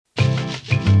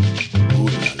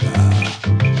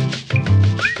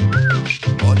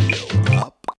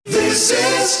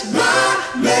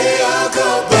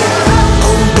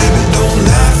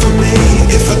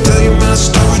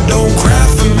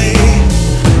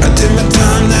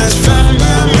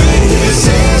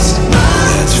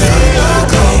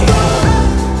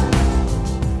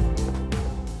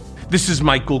This is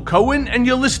Michael Cohen, and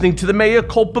you're listening to the Mea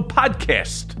Culpa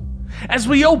podcast. As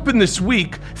we open this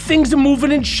week, things are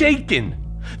moving and shaking.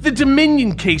 The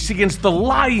Dominion case against the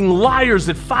lying liars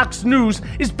at Fox News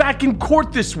is back in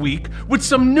court this week with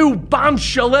some new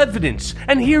bombshell evidence,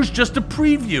 and here's just a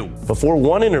preview. Before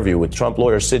one interview with Trump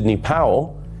lawyer Sidney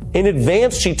Powell, in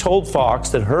advance she told Fox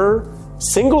that her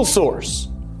single source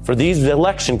for these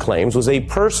election claims was a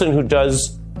person who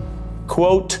does,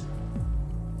 quote,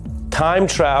 time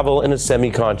travel in a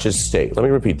semi-conscious state. Let me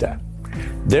repeat that.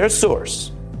 Their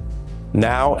source,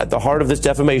 now at the heart of this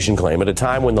defamation claim, at a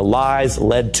time when the lies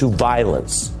led to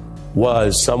violence,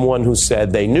 was someone who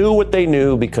said they knew what they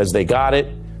knew because they got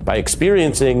it by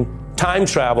experiencing time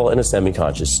travel in a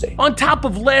semi-conscious state. On top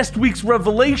of last week's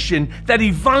revelation that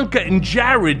Ivanka and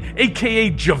Jared, aka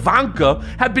Javanka,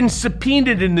 have been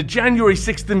subpoenaed in the January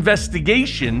 6th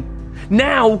investigation,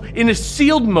 now, in a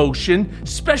sealed motion,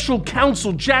 special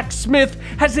counsel Jack Smith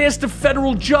has asked a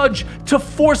federal judge to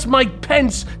force Mike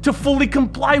Pence to fully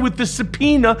comply with the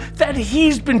subpoena that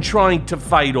he's been trying to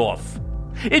fight off.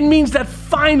 It means that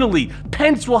finally,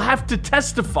 Pence will have to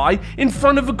testify in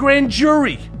front of a grand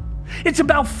jury. It's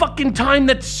about fucking time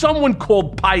that someone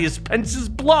called Pius Pence's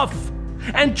bluff.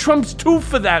 And Trump's too,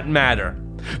 for that matter.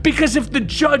 Because if the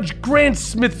judge grants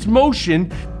Smith's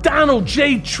motion, Donald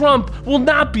J. Trump will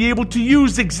not be able to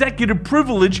use executive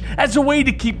privilege as a way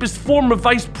to keep his former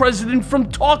vice president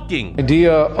from talking. The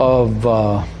idea of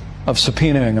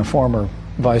subpoenaing a former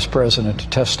vice president to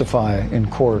testify in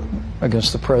court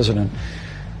against the president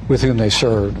with whom they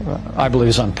served, I believe,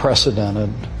 is unprecedented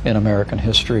in American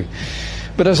history.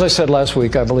 But as I said last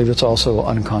week, I believe it's also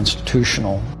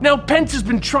unconstitutional. Now, Pence has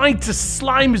been trying to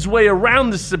slime his way around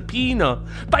the subpoena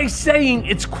by saying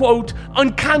it's, quote,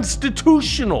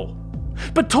 unconstitutional.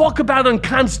 But talk about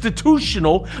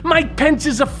unconstitutional, Mike Pence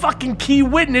is a fucking key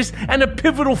witness and a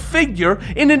pivotal figure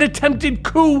in an attempted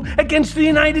coup against the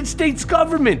United States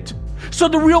government. So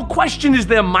the real question is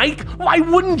there, Mike, why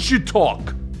wouldn't you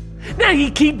talk? Now he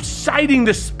keeps citing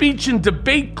the speech and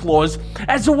debate clause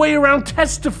as a way around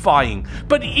testifying,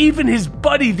 but even his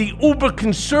buddy, the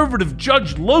uber-conservative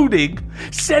Judge Lodig,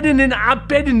 said in an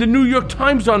op-ed in the New York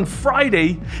Times on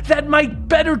Friday that Mike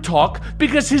better talk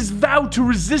because his vow to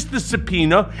resist the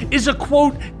subpoena is a,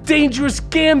 quote, dangerous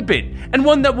gambit and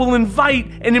one that will invite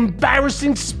an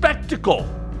embarrassing spectacle.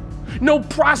 No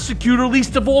prosecutor,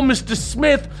 least of all Mr.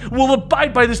 Smith, will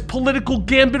abide by this political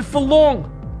gambit for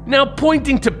long. Now,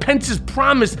 pointing to Pence's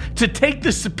promise to take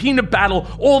the subpoena battle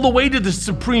all the way to the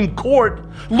Supreme Court,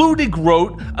 Ludig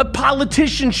wrote, a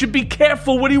politician should be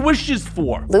careful what he wishes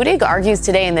for. Ludig argues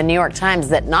today in the New York Times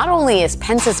that not only is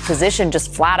Pence's position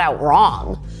just flat out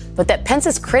wrong, but that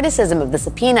Pence's criticism of the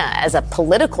subpoena as a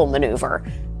political maneuver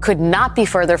could not be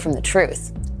further from the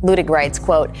truth. Ludig writes,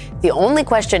 quote, the only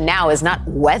question now is not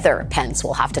whether Pence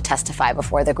will have to testify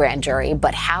before the grand jury,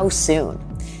 but how soon.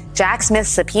 Jack Smith's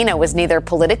subpoena was neither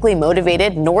politically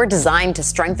motivated nor designed to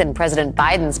strengthen President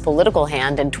Biden's political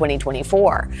hand in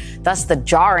 2024. Thus, the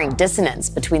jarring dissonance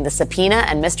between the subpoena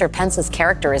and Mr. Pence's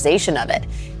characterization of it.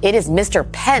 It is Mr.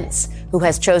 Pence who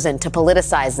has chosen to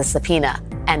politicize the subpoena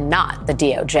and not the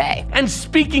DOJ. And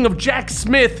speaking of Jack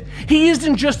Smith, he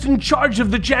isn't just in charge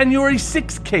of the January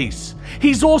 6th case.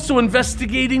 He's also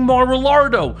investigating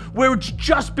Mar-a-Lago, where it's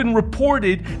just been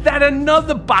reported that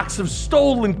another box of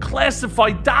stolen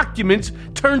classified documents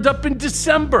turned up in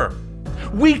December.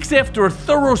 Weeks after a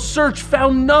thorough search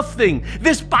found nothing,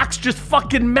 this box just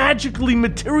fucking magically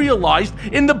materialized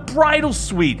in the bridal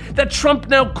suite that Trump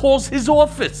now calls his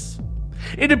office.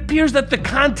 It appears that the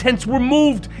contents were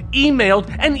moved,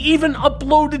 emailed, and even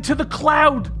uploaded to the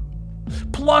cloud.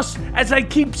 Plus, as I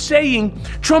keep saying,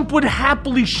 Trump would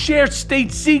happily share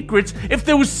state secrets if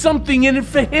there was something in it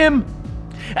for him.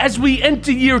 As we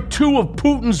enter year 2 of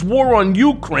Putin's war on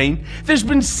Ukraine, there's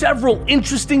been several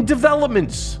interesting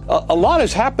developments. A lot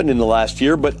has happened in the last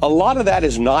year, but a lot of that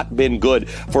has not been good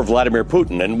for Vladimir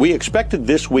Putin. And we expected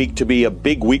this week to be a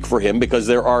big week for him because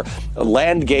there are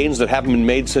land gains that haven't been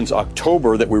made since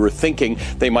October that we were thinking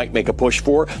they might make a push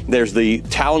for. There's the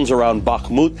towns around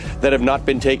Bakhmut that have not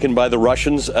been taken by the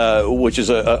Russians, which is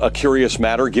a curious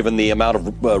matter given the amount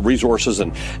of resources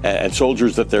and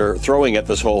soldiers that they're throwing at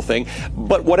this whole thing.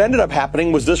 But what ended up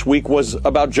happening was this week was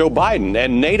about Joe Biden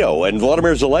and NATO and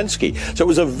Volodymyr Zelensky. So it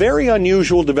was a very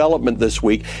unusual development this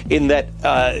week in that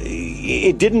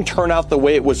it didn't turn out the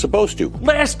way it was supposed to.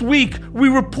 Last week, we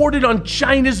reported on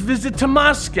China's visit to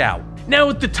Moscow. Now,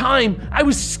 at the time, I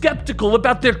was skeptical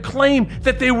about their claim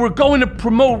that they were going to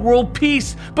promote world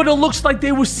peace, but it looks like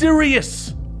they were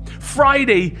serious.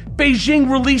 Friday, Beijing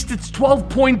released its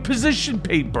 12-point position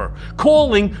paper,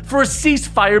 calling for a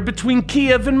ceasefire between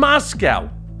Kiev and Moscow.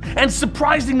 And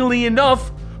surprisingly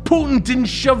enough, Putin didn't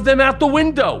shove them out the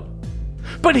window.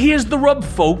 But here's the rub,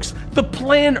 folks. The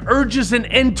plan urges an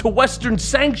end to Western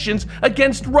sanctions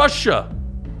against Russia.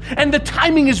 And the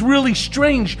timing is really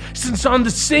strange, since on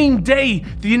the same day,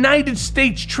 the United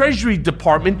States Treasury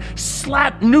Department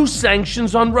slapped new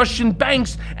sanctions on Russian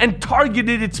banks and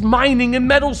targeted its mining and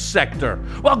metals sector,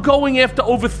 while going after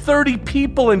over 30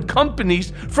 people and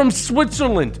companies from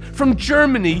Switzerland, from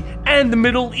Germany, and the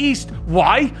Middle East.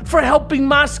 Why? For helping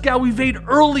Moscow evade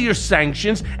earlier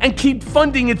sanctions and keep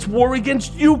funding its war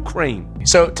against Ukraine.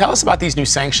 So tell us about these new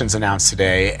sanctions announced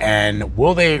today, and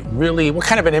what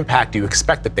kind of an impact do you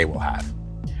expect that they will have?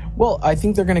 Well, I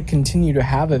think they're going to continue to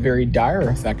have a very dire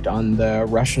effect on the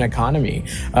Russian economy.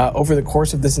 Over the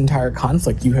course of this entire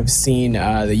conflict, you have seen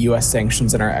the U.S.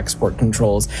 sanctions and our export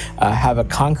controls have a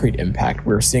concrete impact.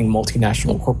 We're seeing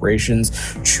multinational corporations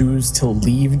choose to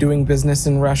leave doing business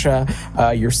in Russia.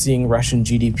 You're seeing Russian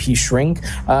GDP shrink.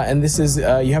 And this is,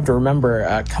 you have to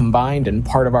remember, combined and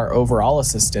part of our overall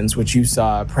assistance, which you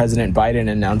saw President Biden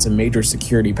announce a major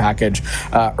security package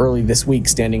early this week,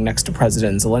 standing next to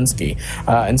President Zelensky.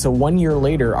 And so 1 year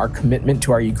later, our commitment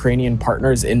to our Ukrainian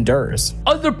partners endures.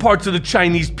 Other parts of the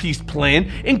Chinese peace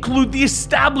plan include the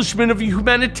establishment of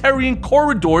humanitarian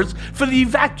corridors for the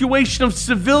evacuation of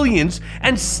civilians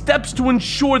and steps to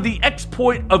ensure the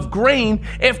export of grain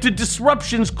after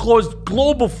disruptions caused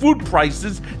global food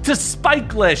prices to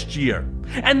spike last year.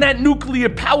 And that nuclear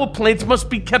power plants must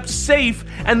be kept safe,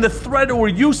 and the threat or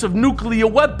use of nuclear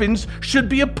weapons should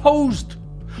be opposed.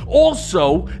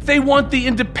 Also, they want the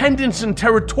independence and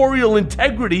territorial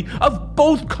integrity of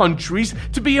both countries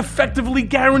to be effectively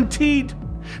guaranteed.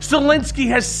 Zelensky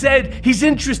has said he's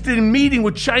interested in meeting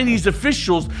with Chinese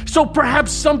officials, so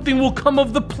perhaps something will come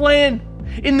of the plan.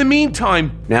 In the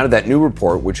meantime, now to that new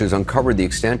report, which has uncovered the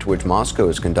extent to which Moscow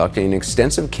is conducting an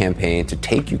extensive campaign to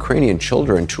take Ukrainian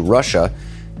children to Russia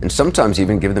and sometimes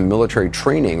even give them military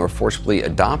training or forcibly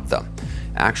adopt them.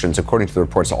 Actions, according to the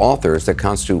report's authors, that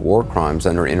constitute war crimes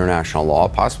under international law,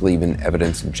 possibly even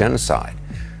evidence of genocide.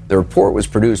 The report was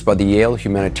produced by the Yale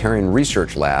Humanitarian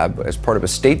Research Lab as part of a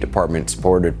State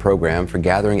Department-supported program for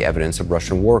gathering evidence of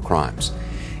Russian war crimes.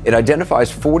 It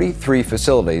identifies 43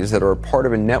 facilities that are a part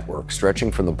of a network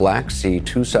stretching from the Black Sea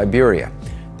to Siberia.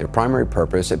 Their primary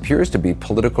purpose appears to be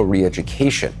political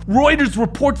re-education. Reuters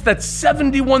reports that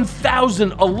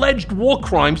 71,000 alleged war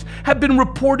crimes have been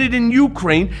reported in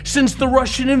Ukraine since the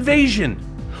Russian invasion.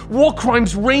 War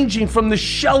crimes ranging from the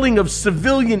shelling of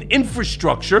civilian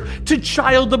infrastructure to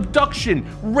child abduction,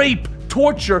 rape,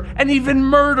 torture, and even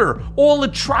murder, all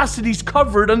atrocities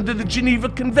covered under the Geneva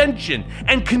Convention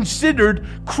and considered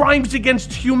crimes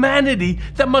against humanity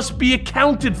that must be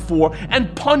accounted for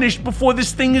and punished before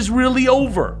this thing is really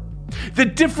over. The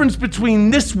difference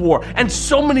between this war and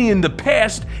so many in the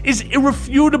past is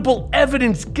irrefutable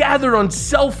evidence gathered on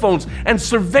cell phones and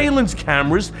surveillance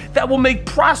cameras that will make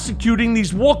prosecuting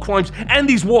these war crimes and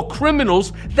these war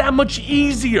criminals that much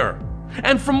easier.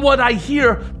 And from what I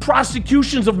hear,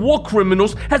 prosecutions of war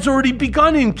criminals has already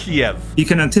begun in Kiev. He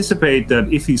can anticipate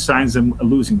that if he signs a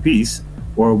losing peace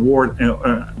or award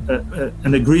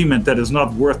an agreement that is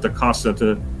not worth the cost that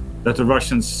the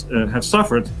Russians have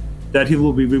suffered, that he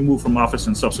will be removed from office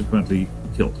and subsequently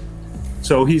killed.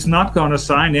 So he's not going to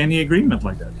sign any agreement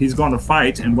like that. He's going to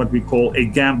fight in what we call a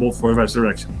gamble for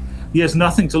resurrection. He has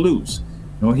nothing to lose.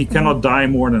 He cannot die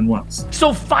more than once.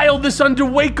 So file this under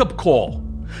wake-up call.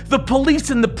 The police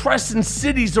and the press in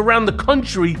cities around the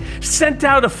country sent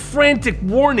out a frantic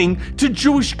warning to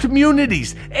Jewish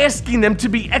communities, asking them to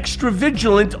be extra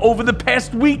vigilant over the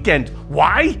past weekend.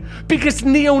 Why? Because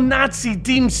neo-Nazi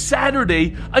deemed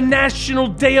Saturday a national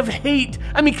day of hate.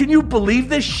 I mean, can you believe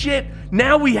this shit?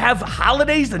 Now we have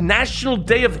holidays, a national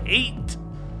day of hate?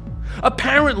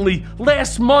 Apparently,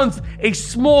 last month, a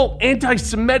small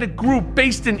anti-Semitic group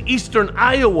based in eastern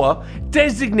Iowa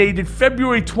designated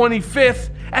February 25th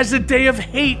as a day of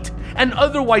hate, and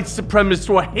other white supremacist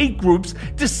or hate groups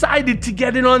decided to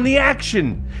get in on the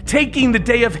action, taking the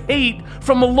day of hate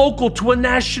from a local to a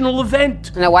national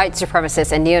event. Now, white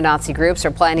supremacists and neo-Nazi groups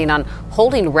are planning on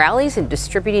holding rallies and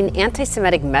distributing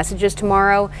anti-Semitic messages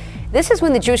tomorrow. This is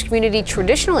when the Jewish community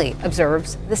traditionally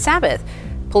observes the Sabbath.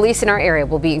 Police in our area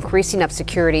will be increasing up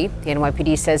security. The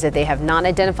NYPD says that they have not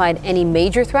identified any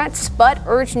major threats, but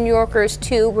urged New Yorkers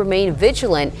to remain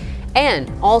vigilant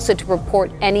and also to report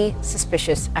any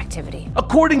suspicious activity.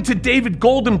 According to David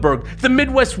Goldenberg, the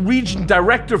Midwest Region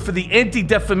Director for the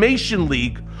Anti-Defamation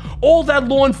League, all that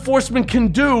law enforcement can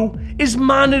do is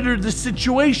monitor the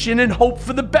situation and hope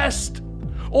for the best.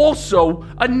 Also,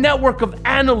 a network of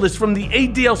analysts from the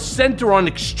ADL Center on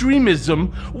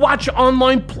Extremism watch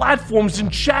online platforms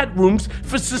and chat rooms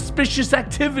for suspicious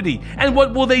activity. And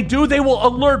what will they do? They will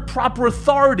alert proper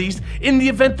authorities in the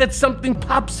event that something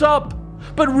pops up.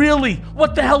 But really,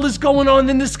 what the hell is going on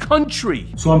in this country?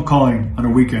 So I'm calling on a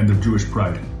weekend of Jewish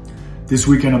pride. This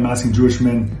weekend I'm asking Jewish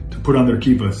men to put on their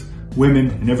kippahs.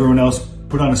 Women and everyone else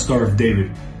put on a Star of David.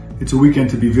 It's a weekend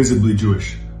to be visibly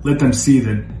Jewish. Let them see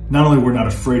that not only we're not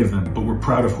afraid of them, but we're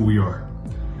proud of who we are.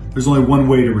 There's only one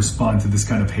way to respond to this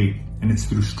kind of hate, and it's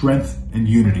through strength and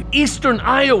unity. Eastern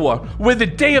Iowa, where the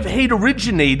Day of Hate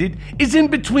originated, is in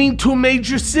between two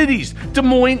major cities, Des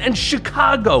Moines and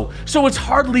Chicago, so it's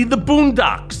hardly the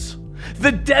Boondocks.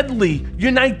 The deadly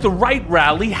Unite the Right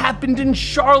rally happened in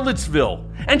Charlottesville,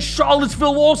 and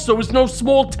Charlottesville also is no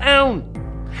small town.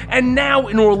 And now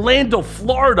in Orlando,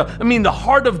 Florida, the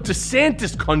heart of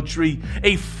DeSantis country,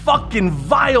 a fucking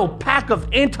vile pack of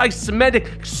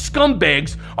anti-Semitic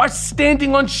scumbags are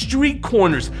standing on street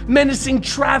corners, menacing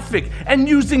traffic, and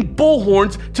using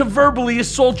bullhorns to verbally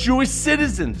assault Jewish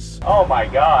citizens. Oh my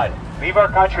God. Leave our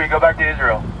country, go back to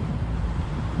Israel.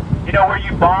 You know where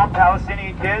you bomb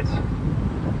Palestinian kids?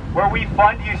 Where we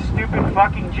fund you stupid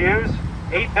fucking Jews?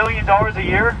 $8 billion a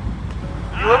year?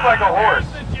 You look like a horse.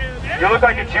 You look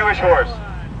like a Jewish horse.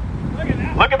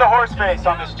 Look at the horse face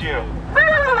on this Jew.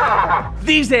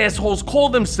 These assholes call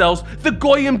themselves the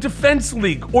Goyim Defense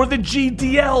League, or the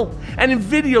GDL, and in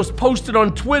videos posted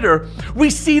on Twitter, we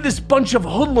see this bunch of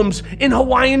hoodlums in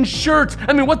Hawaiian shirts.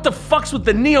 What the fuck's with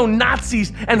the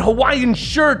neo-Nazis and Hawaiian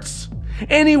shirts?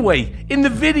 Anyway, in the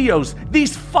videos,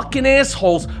 these fucking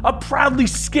assholes are proudly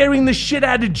scaring the shit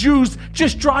out of Jews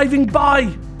just driving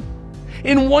by.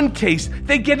 In one case,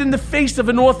 they get in the face of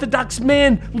an Orthodox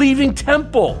man leaving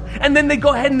temple, and then they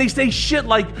go ahead and they say shit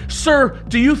like, "Sir,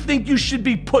 do you think you should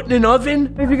be put in an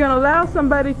oven?" If you're going to allow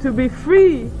somebody to be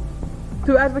free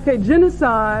to advocate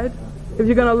genocide, if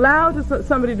you're going to allow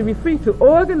somebody to be free to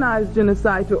organize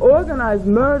genocide, to organize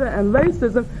murder and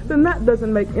racism, then that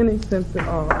doesn't make any sense at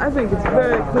all. I think it's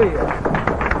very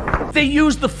clear. They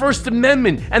use the First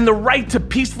Amendment and the right to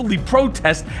peacefully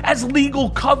protest as legal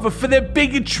cover for their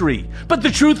bigotry. But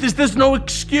the truth is there's no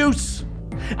excuse.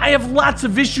 I have lots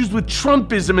of issues with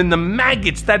Trumpism and the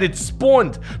maggots that it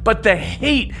spawned, but the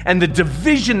hate and the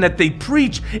division that they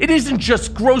preach, it isn't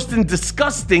just gross and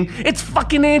disgusting, it's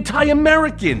fucking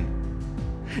anti-American.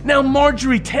 Now,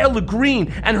 Marjorie Taylor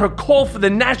Greene and her call for the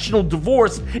national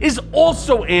divorce is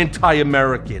also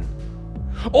anti-American.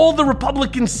 All the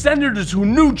Republican senators who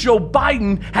knew Joe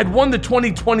Biden had won the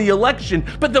 2020 election,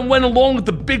 but then went along with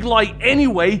the big lie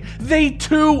anyway, they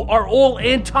too are all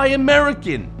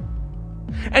anti-American.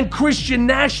 And Christian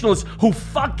nationalists who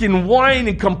fucking whine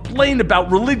and complain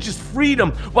about religious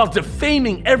freedom while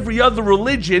defaming every other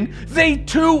religion, they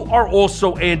too are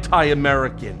also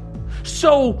anti-American.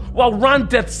 So, while Ron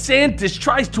DeSantis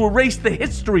tries to erase the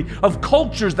history of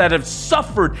cultures that have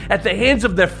suffered at the hands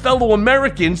of their fellow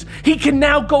Americans, he can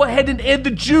now go ahead and add the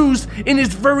Jews in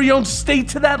his very own state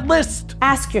to that list.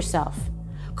 Ask yourself,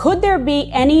 could there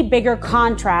be any bigger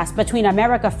contrast between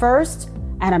America first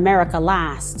and America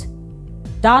last?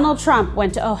 Donald Trump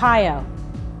went to Ohio.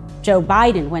 Joe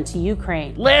Biden went to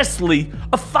Ukraine. Lastly,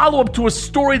 a follow-up to a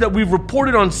story that we've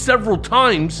reported on several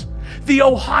times, the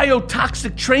Ohio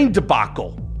toxic train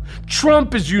debacle.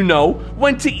 Trump, as you know,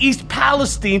 went to East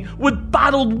Palestine with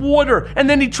bottled water, and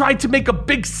then he tried to make a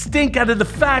big stink out of the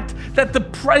fact that the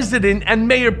president and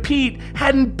Mayor Pete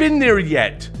hadn't been there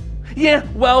yet. Yeah,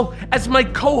 well, as my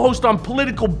co-host on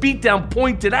Political Beatdown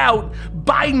pointed out,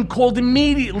 Biden called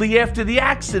immediately after the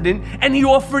accident and he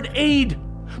offered aid.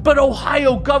 But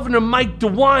Ohio Governor Mike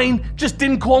DeWine just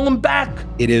didn't call him back.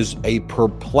 It is a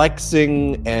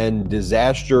perplexing and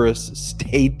disastrous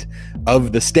state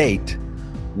of the state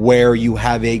where you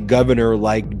have a governor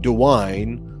like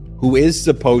DeWine, who is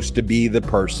supposed to be the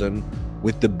person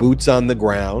with the boots on the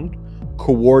ground,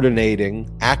 coordinating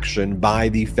action by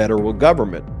the federal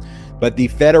government. But the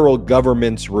federal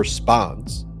government's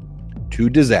response to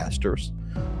disasters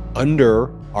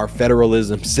under our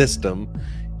federalism system,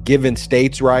 given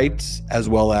states' rights as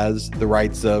well as the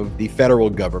rights of the federal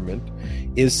government,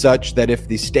 is such that if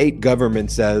the state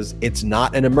government says it's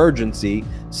not an emergency,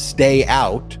 stay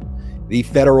out, the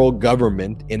federal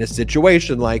government in a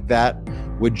situation like that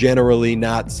would generally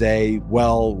not say,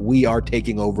 well, we are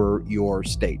taking over your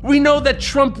state. We know that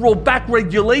Trump rolled back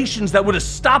regulations that would have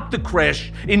stopped the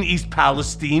crash in East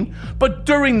Palestine, but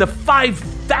during the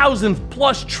 5,000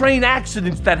 plus train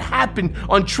accidents that happened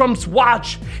on Trump's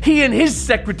watch, he and his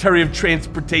Secretary of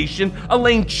Transportation,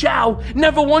 Elaine Chao,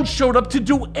 never once showed up to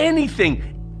do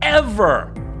anything,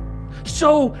 ever.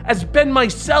 So, as Ben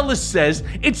Meiselas says,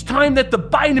 it's time that the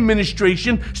Biden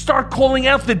administration start calling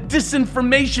out the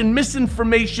disinformation,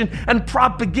 misinformation, and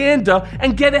propaganda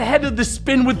and get ahead of the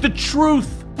spin with the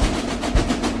truth.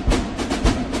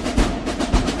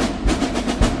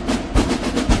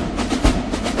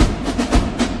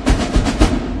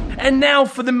 And now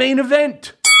for the main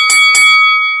event.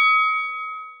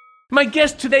 My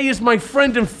guest today is my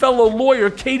friend and fellow lawyer,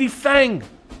 Katie Phang.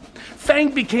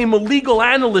 Phang became a legal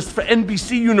analyst for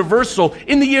NBC Universal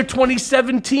in the year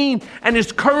 2017 and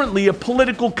is currently a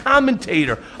political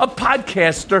commentator, a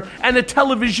podcaster, and a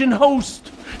television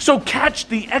host. So catch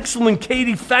the excellent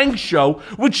Katie Phang Show,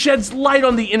 which sheds light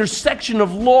on the intersection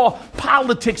of law,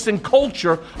 politics, and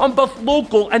culture on both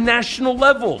local and national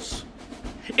levels.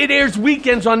 It airs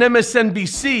weekends on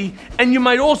MSNBC, and you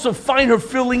might also find her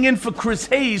filling in for Chris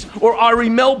Hayes or Ari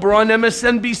Melber on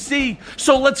MSNBC.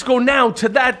 So let's go now to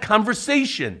that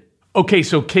conversation. Okay,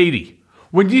 so Katie,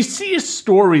 when you see a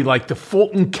story like the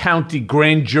Fulton County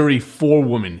grand jury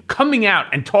forewoman coming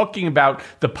out and talking about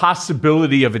the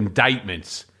possibility of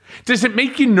indictments, does it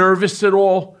make you nervous at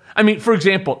all? I mean, for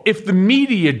example, if the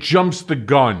media jumps the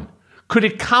gun, could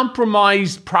it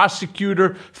compromise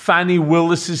prosecutor Fani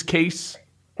Willis's case?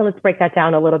 So let's break that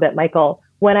down a little bit, Michael.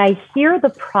 When I hear the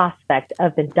prospect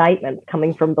of indictments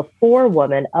coming from the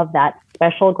forewoman of that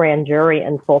special grand jury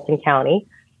in Fulton County,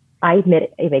 I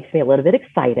admit it makes me a little bit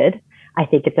excited. I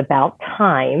think it's about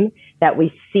time that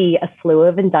we see a slew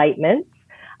of indictments.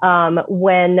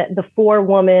 When the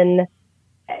forewoman,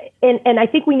 and I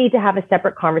think we need to have a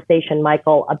separate conversation,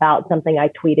 Michael, about something I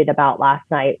tweeted about last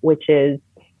night, which is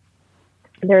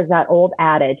there's that old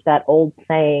adage, that old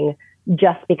saying,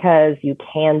 just because you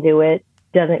can do it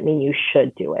doesn't mean you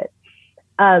should do it.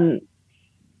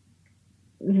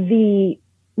 The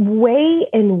way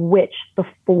in which the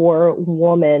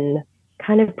forewoman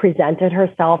kind of presented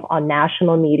herself on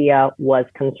national media was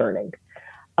concerning.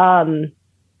 And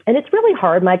it's really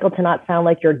hard, Michael, to not sound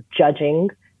like you're judging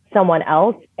someone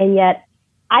else. And yet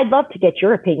I'd love to get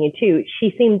your opinion too.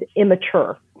 She seemed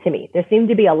immature to me. There seemed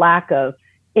to be a lack of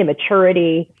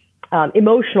immaturity,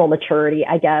 emotional maturity,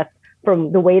 I guess,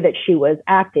 from the way that she was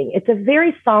acting. It's a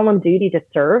very solemn duty to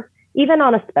serve, even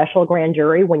on a special grand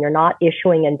jury when you're not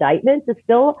issuing indictments. It's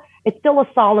still a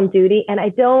solemn duty. And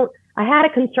I had a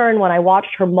concern when I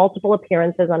watched her multiple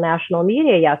appearances on national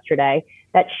media yesterday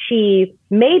that she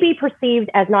may be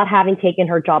perceived as not having taken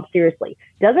her job seriously.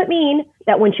 Doesn't mean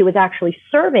that when she was actually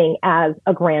serving as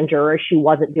a grand juror, she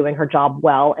wasn't doing her job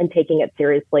well and taking it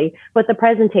seriously, but the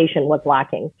presentation was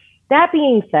lacking. That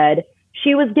being said,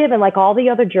 she was given, like all the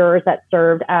other jurors that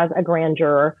served as a grand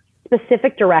juror,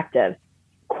 specific directives.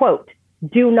 Quote,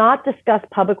 do not discuss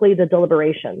publicly the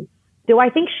deliberations. Do I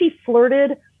think she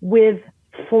flirted with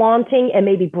flaunting and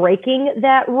maybe breaking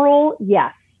that rule?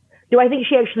 Yes. Do I think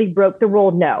she actually broke the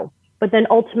rule? No. But then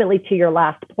ultimately, to your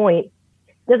last point,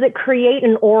 does it create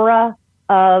an aura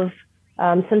of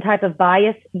some type of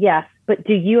bias? Yes. But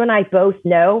do you and I both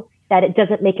know that it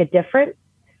doesn't make a difference?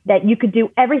 That you could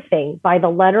do everything by the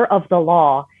letter of the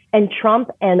law, and Trump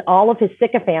and all of his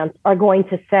sycophants are going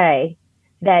to say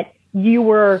that you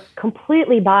were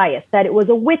completely biased, that it was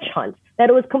a witch hunt, that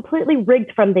it was completely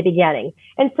rigged from the beginning.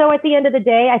 And so at the end of the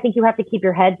day, I think you have to keep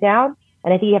your head down,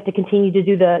 and I think you have to continue to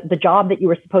do the job that you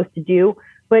were supposed to do.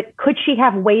 But could she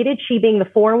have waited, she being the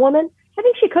forewoman? I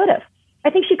think she could have.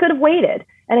 I think she could have waited,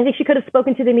 and I think she could have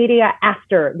spoken to the media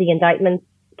after the indictments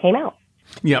came out.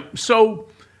 Yeah, so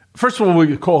first of all, we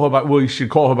should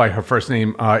call her by her first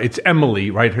name. It's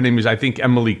Emily, right? Her name is, I think,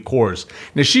 Emily Kors.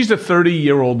 Now, she's a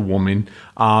 30-year-old woman.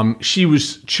 She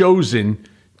was chosen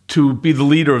to be the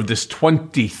leader of this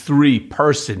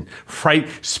 23-person, right,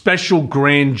 special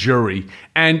grand jury.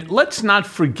 And let's not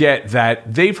forget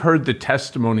that they've heard the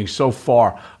testimony so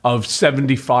far of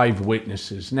 75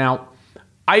 witnesses. Now,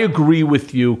 I agree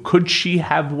with you. Could she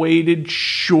have waited?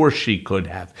 Sure, she could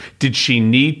have. Did she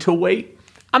need to wait?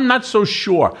 I'm not so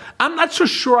sure. I'm not so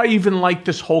sure I even like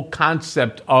this whole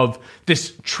concept of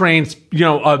this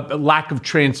a lack of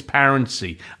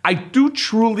transparency. I do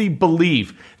truly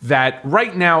believe that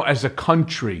right now as a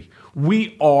country,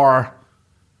 we're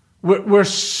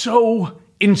so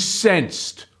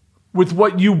incensed with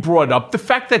what you brought up. The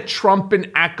fact that Trump and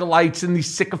acolytes and these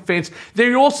sycophants,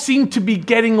 they all seem to be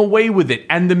getting away with it.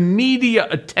 And the media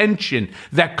attention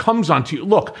that comes onto you.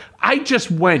 Look, I just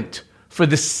went for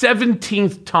the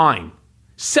 17th time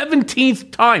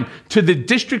to the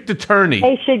district attorney.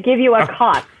 They should give you a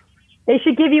cost. They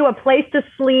should give you a place to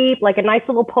sleep, like a nice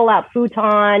little pull-out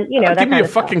futon, Give me a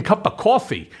fucking cup of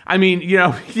coffee. I mean, you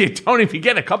don't even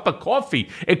get a cup of coffee.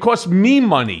 It costs me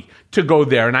money to go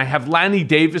there. And I have Lanny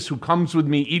Davis, who comes with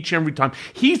me each and every time.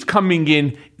 He's coming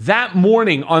in that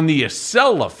morning on the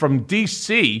Acela from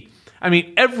D.C., I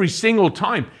mean, every single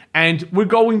time. And we're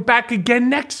going back again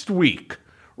next week,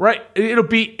 right? It'll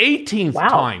be 18th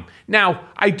time. Now,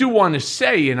 I do want to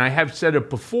say, and I have said it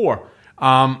before,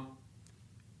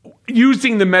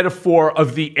 using the metaphor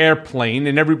of the airplane,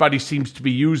 and everybody seems to be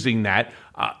using that,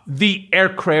 the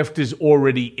aircraft is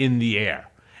already in the air.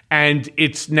 And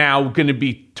it's now going to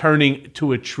be turning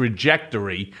to a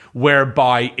trajectory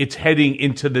whereby it's heading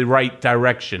into the right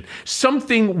direction.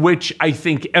 Something which I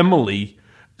think Emily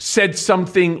said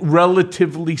something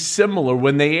relatively similar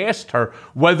when they asked her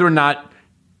whether or not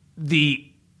the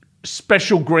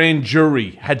special grand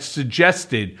jury had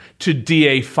suggested to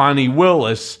DA Fani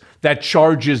Willis that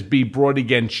charges be brought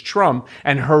against Trump,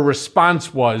 and her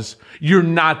response was, "You're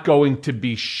not going to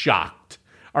be shocked."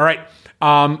 All right.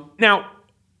 Now,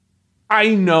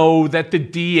 I know that the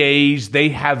DAs, they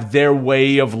have their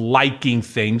way of liking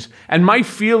things, and my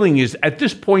feeling is, at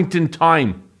this point in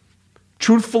time,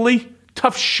 truthfully,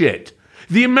 tough shit.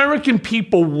 The American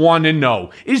people want to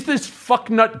know, is this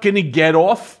fucknut going to get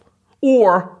off,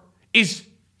 or is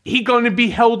he going to be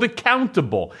held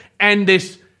accountable? And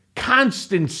this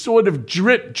constant sort of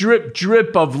drip, drip,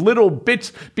 drip of little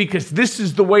bits, because this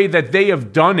is the way that they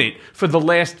have done it for the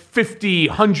last 50,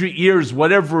 100 years,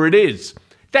 whatever it is.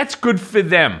 That's good for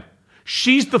them.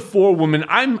 She's the forewoman.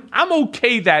 I'm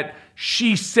okay that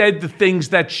she said the things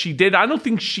that she did. I don't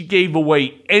think she gave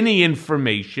away any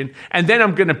information. And then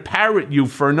I'm going to parrot you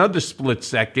for another split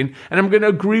second, and I'm going to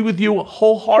agree with you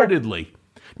wholeheartedly.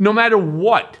 No matter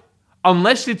what,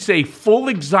 unless it's a full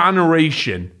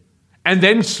exoneration, and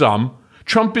then some,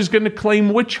 Trump is going to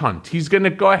claim witch hunt. He's going to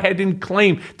go ahead and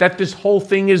claim that this whole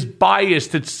thing is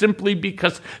biased. It's simply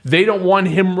because they don't want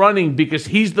him running, because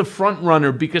he's the front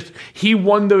runner, because he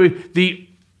won the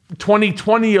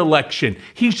 2020 election.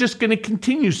 He's just going to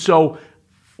continue. So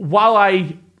while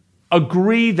I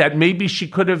agree that maybe she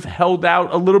could have held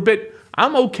out a little bit,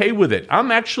 I'm okay with it.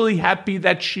 I'm actually happy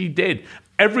that she did.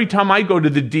 Every time I go to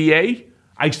the DA,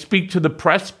 I speak to the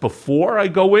press before I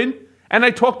go in, and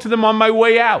I talk to them on my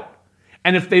way out.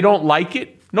 And if they don't like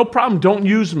it, no problem. Don't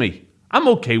use me. I'm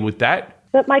okay with that.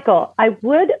 But Michael, I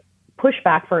would push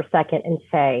back for a second and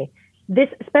say this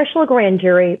special grand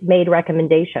jury made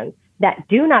recommendations that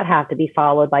do not have to be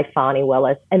followed by Fani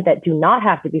Willis, and that do not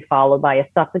have to be followed by a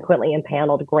subsequently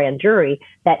impaneled grand jury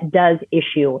that does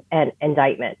issue an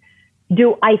indictment.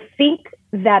 Do I think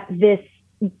that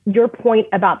your point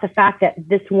about the fact that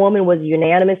this woman was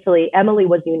Emily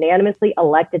was unanimously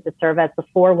elected to serve as the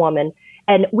forewoman,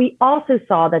 and we also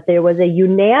saw that there was a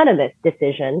unanimous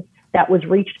decision that was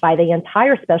reached by the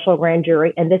entire special grand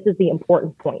jury, and this is the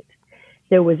important point.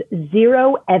 There was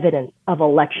zero evidence of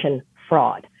election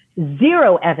fraud,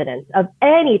 zero evidence of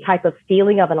any type of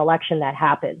stealing of an election that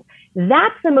happened.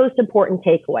 That's the most important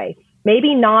takeaway.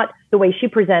 Maybe not the way she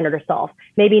presented herself.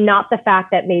 Maybe not the fact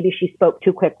that maybe she spoke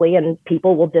too quickly, and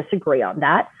people will disagree on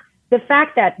that. The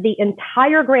fact that the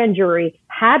entire grand jury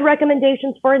had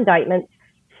recommendations for indictments,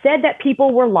 said that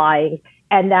people were lying,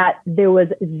 and that there was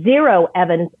zero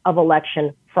evidence of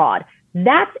election fraud.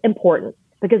 That's important,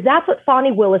 because that's what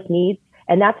Fani Willis needs,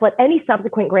 and that's what any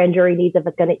subsequent grand jury needs if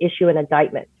it's going to issue an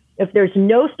indictment. If there's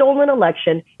no stolen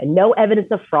election and no evidence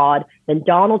of fraud, then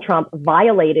Donald Trump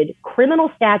violated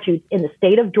criminal statutes in the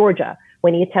state of Georgia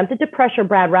when he attempted to pressure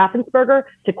Brad Raffensperger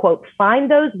to, quote, find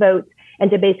those votes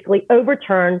and to basically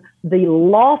overturn the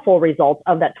lawful results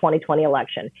of that 2020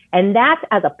 election. And that's,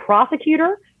 as a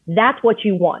prosecutor, that's what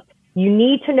you want. You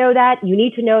need to know that. You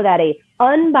need to know that a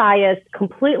unbiased,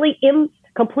 completely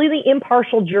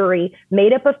impartial jury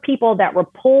made up of people that were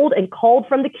pulled and called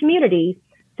from the community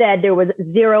said there was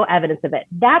zero evidence of it.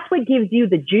 That's what gives you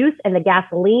the juice and the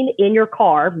gasoline in your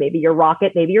car, maybe your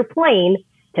rocket, maybe your plane,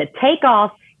 to take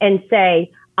off and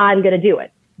say, I'm going to do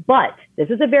it. But this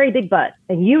is a very big but,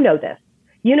 and you know this.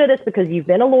 You know this because you've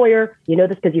been a lawyer. You know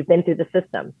this because you've been through the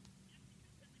system.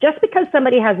 Just because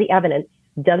somebody has the evidence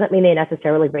doesn't mean they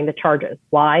necessarily bring the charges.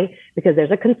 Why? Because there's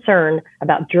a concern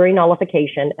about jury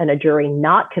nullification and a jury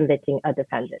not convicting a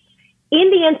defendant.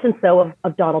 In the instance, though,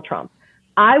 of Donald Trump,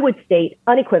 I would state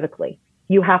unequivocally,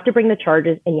 you have to bring the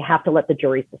charges and you have to let the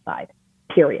juries decide,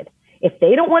 period. If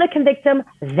they don't want to convict him,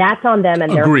 that's on them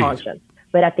and their conscience.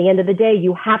 But at the end of the day,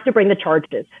 you have to bring the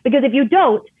charges, because if you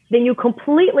don't, then you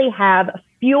completely have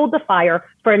fueled the fire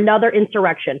for another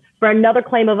insurrection, for another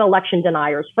claim of election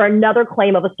deniers, for another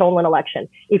claim of a stolen election.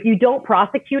 If you don't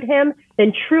prosecute him,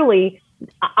 then truly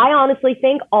I honestly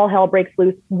think all hell breaks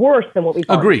loose worse than what we've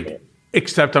already seen. Agreed.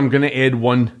 Except I'm going to add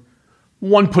one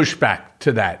pushback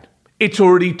to that. It's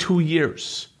already 2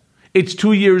 years. It's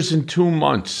 2 years and 2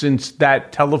 months since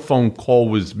that telephone call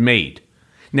was made.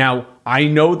 Now, I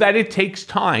know that it takes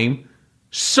time,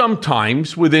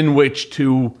 sometimes, within which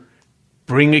to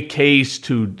bring a case,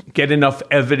 to get enough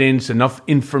evidence, enough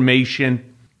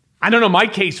information. I don't know, my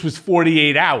case was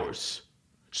 48 hours.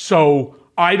 So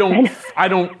I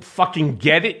don't fucking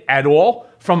get it at all.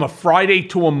 From a Friday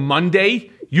to a Monday,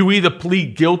 you either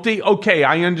plead guilty. Okay,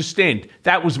 I understand.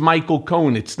 That was Michael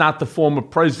Cohen. It's not the former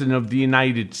president of the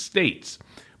United States.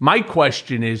 My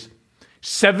question is,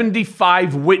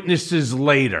 75 witnesses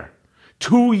later,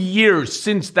 2 years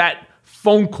since that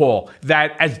phone call,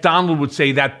 that, as Donald would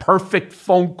say, that perfect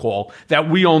phone call that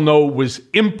we all know was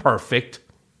imperfect,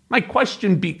 my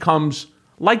question becomes,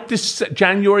 like this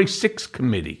January 6th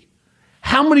committee,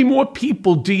 how many more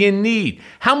people do you need?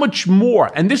 How much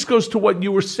more? And this goes to what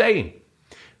you were saying.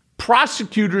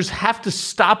 Prosecutors have to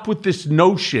stop with this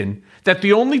notion that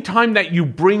the only time that you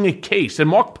bring a case, and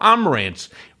Mark Pomerantz,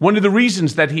 one of the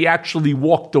reasons that he actually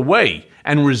walked away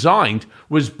and resigned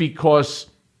was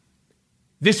because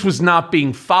this was not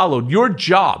being followed. Your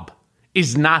job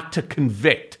is not to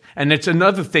convict. And it's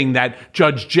another thing that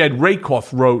Judge Jed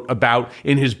Rakoff wrote about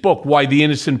in his book, Why the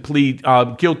Innocent Plead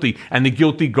Guilty and the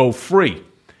Guilty Go Free.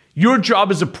 Your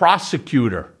job as a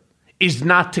prosecutor is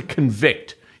not to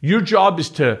convict. Your job is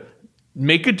to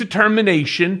make a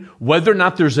determination whether or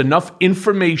not there's enough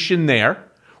information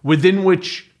there within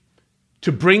which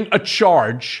to bring a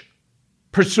charge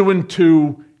pursuant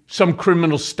to some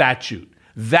criminal statute.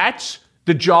 That's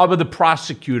the job of the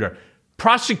prosecutor.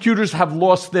 Prosecutors have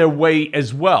lost their way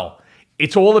as well.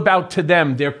 It's all about, to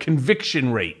them, their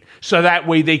conviction rate. So that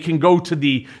way they can go to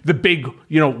the big,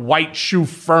 white shoe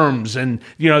firms and,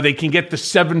 they can get the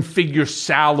 7-figure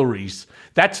salaries.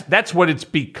 That's what it's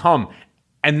become.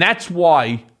 And that's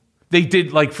why they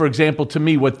did, like, for example, to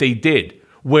me, what they did,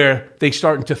 where they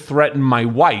started to threaten my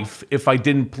wife if I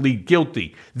didn't plead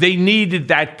guilty. They needed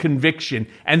that conviction,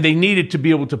 and they needed to be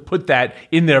able to put that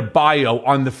in their bio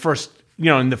on the first,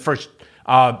 in the first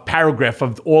paragraph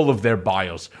of all of their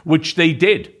bios, which they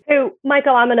did. So,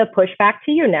 Michael, I'm going to push back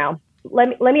to you now.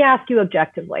 Let me ask you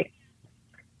objectively.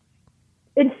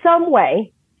 In some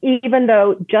way, even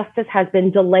though justice has been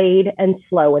delayed and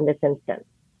slow in this instance,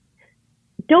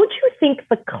 don't you think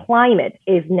the climate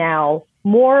is now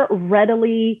more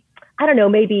readily, I don't know,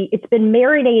 maybe it's been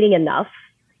marinating enough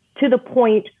to the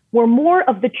point where more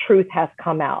of the truth has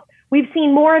come out? We've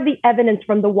seen more of the evidence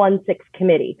from the 1-6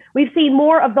 committee. We've seen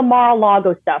more of the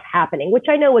Mar-a-Lago stuff happening, which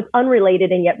I know is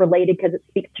unrelated and yet related because it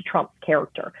speaks to Trump's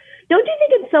character. Don't you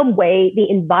think in some way the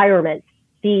environment,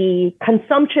 the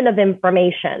consumption of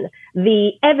information,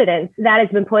 the evidence that has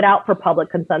been put out for public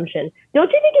consumption, don't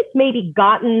you think it's maybe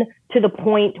gotten to the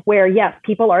point where, yes,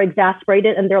 people are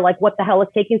exasperated and they're like, what the hell is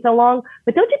taking so long?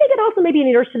 But don't you think it also maybe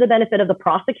inures to the benefit of the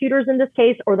prosecutors in this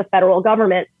case or the federal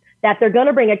government that they're going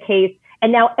to bring a case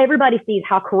and now everybody sees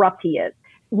how corrupt he is,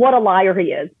 what a liar he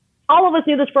is? All of us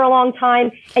knew this for a long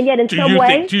time, and yet in some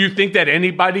way... Do you think that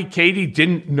anybody, Katie,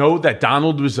 didn't know that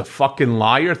Donald was a fucking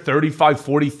liar?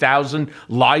 40,000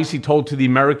 lies he told to the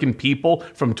American people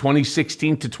from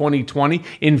 2016 to 2020?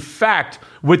 In fact,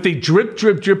 with the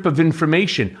drip of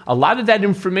information, a lot of that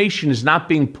information is not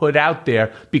being put out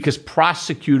there because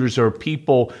prosecutors or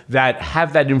people that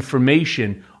have that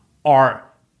information are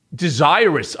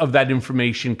desirous of that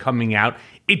information coming out.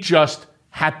 It just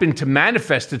happened to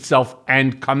manifest itself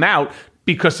and come out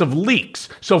because of leaks.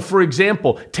 So, for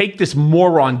example, take this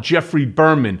moron, Jeffrey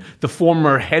Berman, the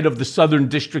former head of the Southern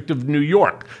District of New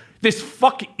York. This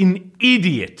fucking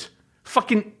idiot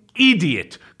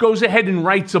goes ahead and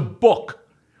writes a book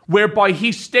whereby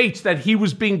he states that he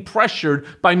was being pressured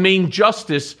by Main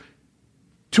Justice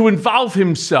to involve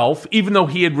himself, even though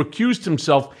he had recused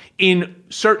himself, in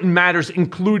certain matters,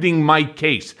 including my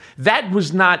case. That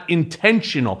was not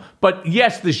intentional. But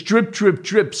yes, this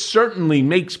drip certainly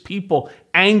makes people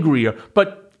angrier,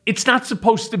 but it's not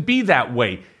supposed to be that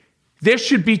way. There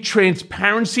should be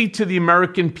transparency to the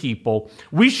American people.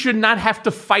 We should not have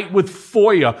to fight with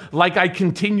FOIA like I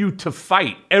continue to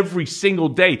fight every single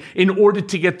day in order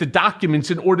to get the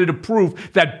documents, in order to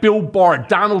prove that Bill Barr,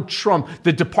 Donald Trump,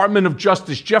 the Department of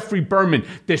Justice, Jeffrey Berman,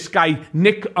 this guy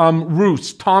Nick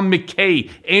Roos, Tom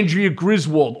McKay, Andrea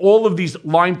Griswold, all of these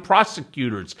line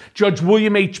prosecutors, Judge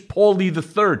William H. Pauley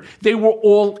III, they were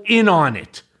all in on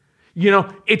it.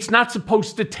 It's not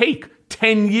supposed to take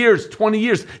 10 years, 20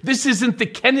 years. This isn't the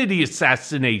Kennedy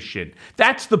assassination.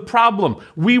 That's the problem.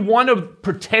 We want to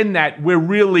pretend that we're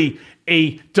really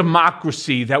a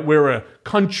democracy, that we're a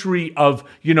country of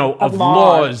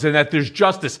laws, and that there's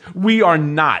justice. We are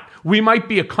not. We might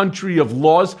be a country of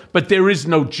laws, but there is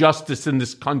no justice in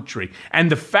this country.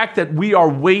 And the fact that we are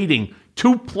waiting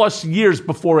 2+ years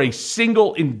before a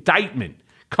single indictment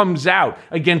comes out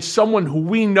against someone who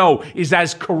we know is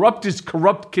as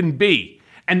corrupt can be.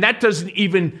 And that doesn't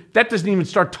even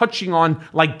start touching on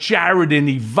like Jared and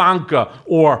Ivanka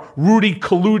or Rudy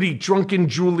Kaludi, drunken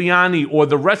Giuliani, or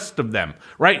the rest of them,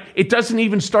 right? It doesn't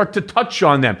even start to touch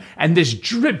on them. And this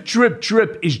drip, drip,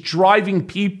 drip is driving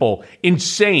people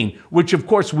insane, which of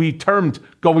course we termed,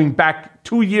 going back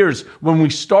 2 years when we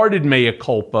started Mea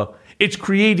Culpa, it's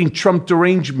creating Trump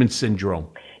derangement syndrome.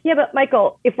 Yeah, but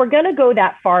Michael, if we're going to go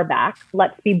that far back,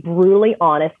 let's be brutally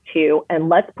honest too, and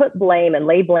let's put blame and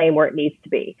lay blame where it needs to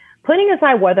be. Putting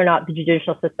aside whether or not the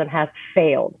judicial system has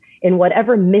failed in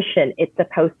whatever mission it's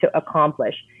supposed to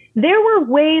accomplish, there were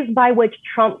ways by which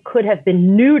Trump could have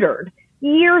been neutered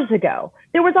years ago.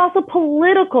 There was also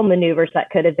political maneuvers that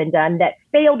could have been done that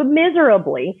failed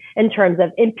miserably in terms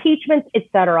of impeachments, et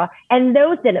cetera, and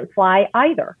those didn't fly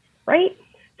either, right?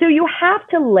 So you have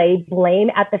to lay blame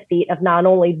at the feet of not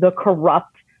only the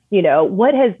corrupt,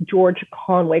 what has George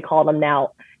Conway called him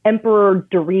now? Emperor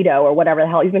Dorito, or whatever the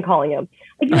hell he's been calling him.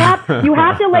 Like you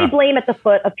have to lay blame at the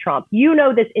foot of Trump. You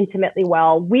know this intimately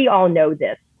well. We all know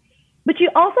this. But you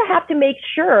also have to make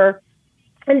sure,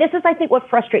 and this is, I think, what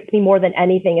frustrates me more than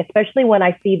anything, especially when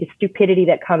I see the stupidity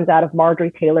that comes out of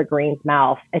Marjorie Taylor Greene's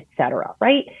mouth, et cetera,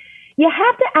 right? You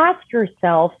have to ask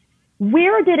yourself,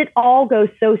 where did it all go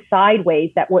so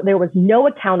sideways that there was no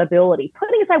accountability?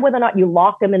 Putting aside whether or not you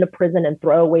lock them into prison and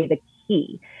throw away the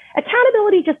key.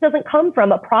 Accountability just doesn't come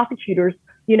from a prosecutor's,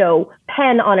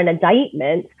 pen on an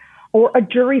indictment or a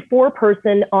jury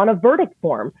foreperson on a verdict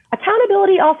form.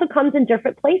 Accountability also comes in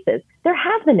different places. There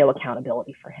has been no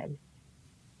accountability for him.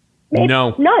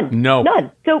 No.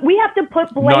 None. So we have to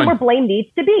put blame where blame needs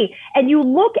to be. And you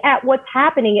look at what's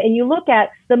happening, and you look at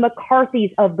the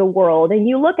McCarthys of the world, and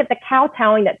you look at the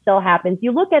kowtowing that still happens.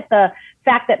 You look at the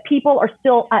fact that people are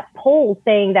still at polls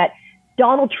saying that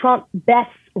Donald Trump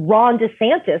bests Ron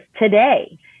DeSantis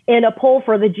today in a poll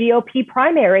for the GOP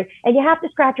primary. And you have to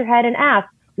scratch your head and ask,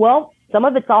 well, some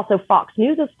of it's also Fox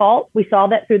News' fault. We saw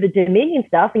that through the Dominion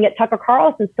stuff, and yet Tucker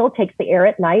Carlson still takes the air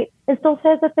at night and still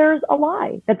says that there's a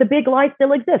lie, that the big lie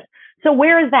still exists. So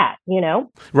where is that,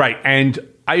 Right. And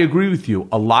I agree with you.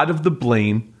 A lot of the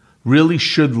blame really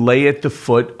should lay at the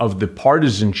foot of the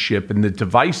partisanship and the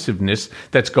divisiveness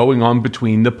that's going on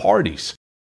between the parties.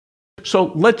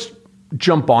 So let's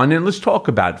jump on and let's talk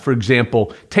about it. For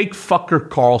example, take Fucker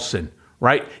Carlson.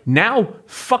 Right? Now,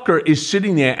 Fucker is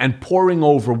sitting there and poring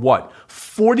over what?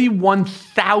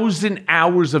 41,000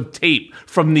 hours of tape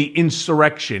from the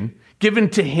insurrection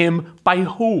given to him by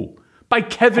who? By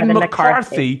Kevin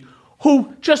McCarthy,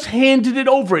 who just handed it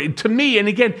over to me. And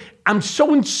again, I'm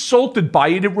so insulted by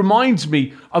it. It reminds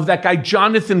me of that guy,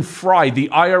 Jonathan Fry, the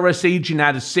IRS agent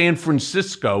out of San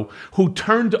Francisco, who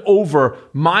turned over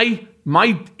my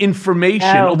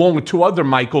information, along with 2 other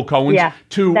Michael Cohens,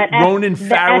 to Ronan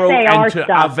Farrow and to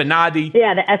Avenatti.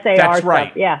 Yeah, the SAR That's stuff.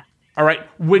 right. Yeah. All right.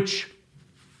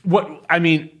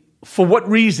 For what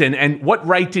reason and what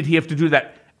right did he have to do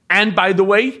that? And by the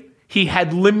way, he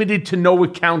had limited to no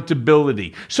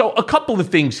accountability. So a couple of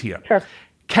things here. Sure.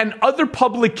 Can other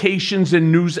publications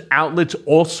and news outlets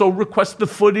also request the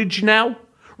footage now?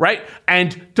 Right?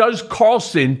 And does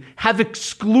Carlson have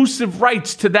exclusive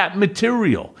rights to that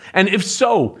material? And if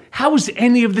so, how is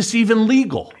any of this even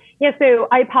legal? Yeah, so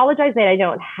I apologize that I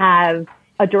don't have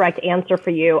a direct answer for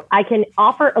you. I can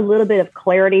offer a little bit of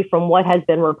clarity from what has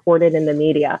been reported in the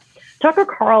media. Tucker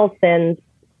Carlson's,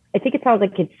 I think it sounds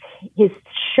like it's his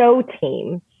show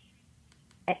team,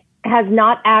 has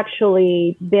not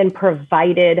actually been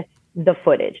provided the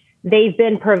footage. They've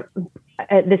been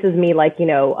this is me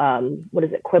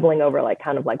quibbling over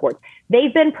kind of words.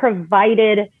 They've been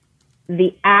provided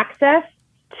the access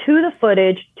to the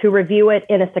footage to review it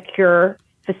in a secure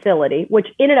facility, which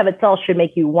in and of itself should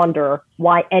make you wonder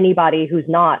why anybody who's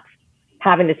not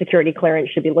having the security clearance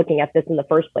should be looking at this in the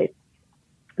first place.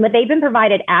 But they've been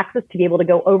provided access to be able to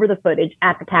go over the footage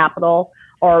at the Capitol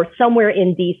or somewhere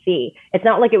in DC. It's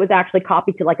not like it was actually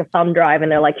copied to a thumb drive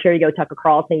and they're like, here you go, Tucker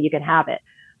Carlson, you can have it.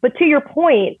 But to your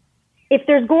point, if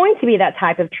there's going to be that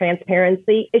type of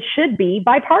transparency, it should be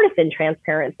bipartisan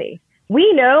transparency.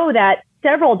 We know that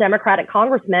several Democratic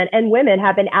congressmen and women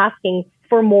have been asking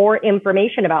for more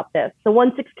information about this. The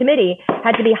 1-6 committee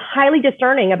had to be highly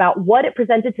discerning about what it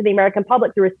presented to the American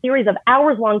public through a series of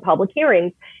hours-long public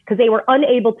hearings because they were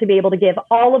unable to be able to give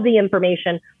all of the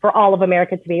information for all of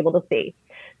America to be able to see.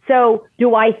 So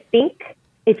do I think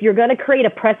If you're going to create a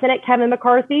precedent, Kevin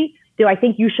McCarthy, do I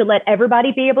think you should let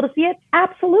everybody be able to see it?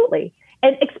 Absolutely.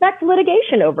 And expect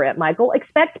litigation over it, Michael.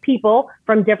 Expect people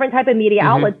from different type of media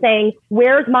outlets saying,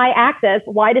 where's my access?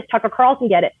 Why does Tucker Carlson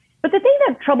get it? But the thing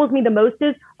that troubles me the most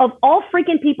is, of all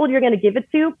freaking people you're going to give it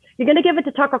to, you're going to give it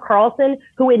to Tucker Carlson,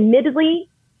 who admittedly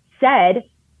said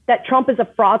that Trump is a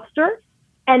fraudster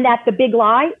and that the big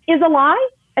lie is a lie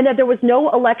and that there was no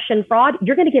election fraud.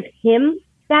 You're going to give him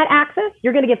that access.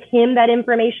 You're going to give him that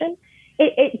information.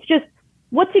 It's just,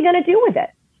 what's he going to do with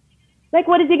it? Like,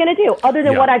 what is he going to do other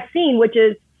than what I've seen, which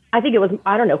is, I think it was,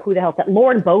 I don't know who the hell said,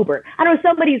 Lauren Boebert. I don't know,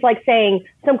 somebody's like saying,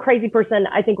 some crazy person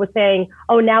I think was saying,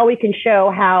 oh, now we can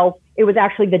show how it was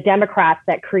actually the Democrats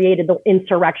that created the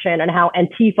insurrection and how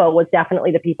Antifa was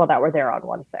definitely the people that were there on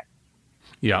 1/6.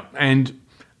 Yeah, and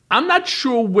I'm not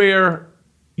sure where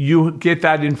you get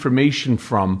that information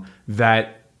from,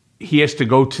 that he has to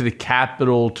go to the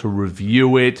Capitol to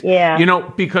review it. Yeah. You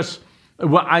know, because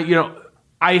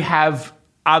I have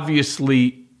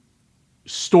obviously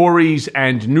stories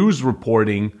and news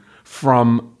reporting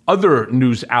from other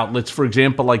news outlets, for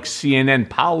example, like CNN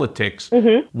Politics,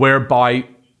 whereby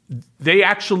they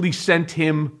actually sent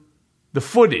him the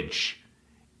footage.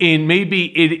 And maybe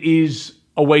it is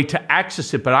a way to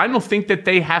access it, but I don't think that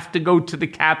they have to go to the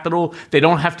Capitol. They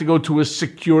don't have to go to a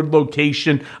secured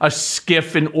location, a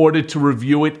SCIF, in order to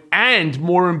review it. And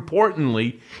more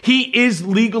importantly, he is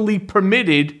legally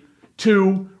permitted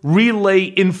to relay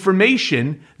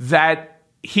information that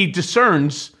he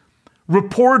discerns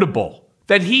reportable,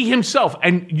 that he himself,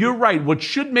 and you're right, what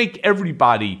should make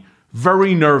everybody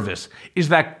very nervous is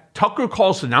that Tucker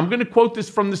Carlson, I'm going to quote this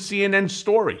from the CNN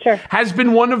story, has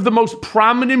been one of the most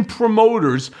prominent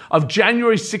promoters of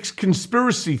January 6th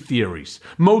conspiracy theories.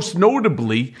 Most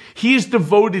notably, he has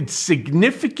devoted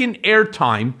significant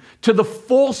airtime to the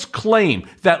false claim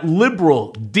that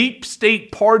liberal, deep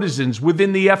state partisans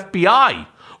within the FBI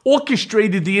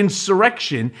orchestrated the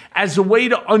insurrection as a way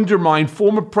to undermine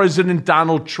former President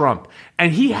Donald Trump.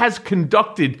 And he has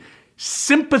conducted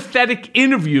sympathetic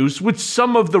interviews with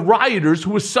some of the rioters who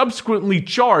were subsequently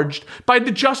charged by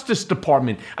the Justice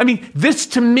Department. I mean, this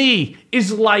to me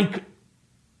is like,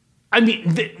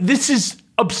 this is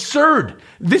absurd.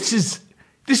 This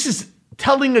is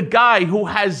telling a guy who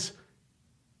has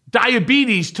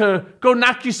diabetes to go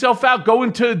knock yourself out, go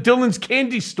into Dylan's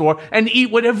candy store and eat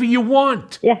whatever you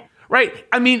want. Yeah. Right?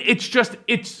 I mean, it's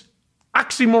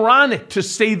oxymoronic, to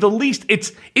say the least.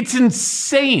 It's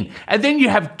insane. And then you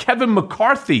have Kevin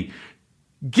McCarthy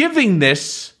giving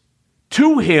this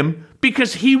to him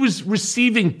because he was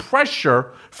receiving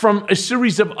pressure from a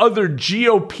series of other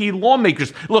GOP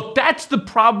lawmakers. Look, that's the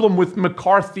problem with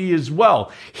McCarthy as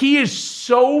well. He is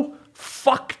so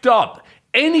fucked up.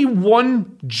 Any one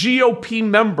GOP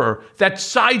member that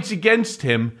sides against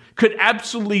him could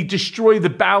absolutely destroy the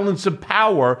balance of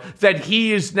power that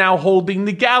he is now holding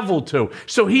the gavel to.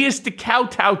 So he has to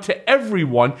kowtow to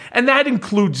everyone, and that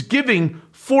includes giving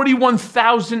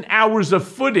 41,000 hours of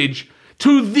footage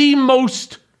to the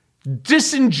most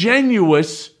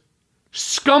disingenuous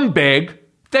scumbag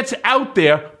that's out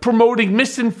there promoting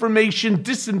misinformation,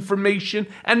 disinformation,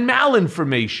 and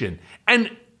malinformation.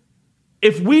 And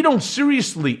if we don't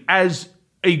seriously, as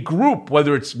a group,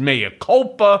 whether it's Mea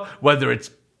Culpa, whether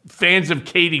it's fans of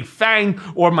Katie Fang,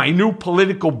 or my new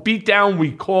political beatdown,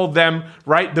 we call them,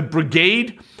 right, the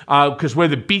brigade, because we're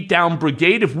the beatdown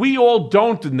brigade. If we all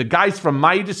don't, and the guys from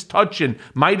Midas Touch and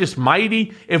Midas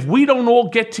Mighty, if we don't all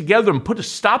get together and put a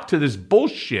stop to this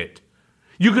bullshit,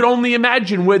 you could only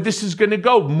imagine where this is going to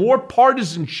go. More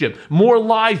partisanship, more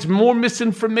lies, more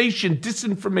misinformation,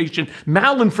 disinformation,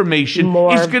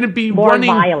 malinformation is going to be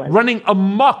running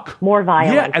amok. More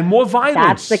violence. Yeah, and more violence.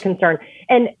 That's the concern.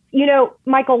 And, you know,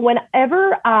 Michael,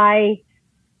 whenever I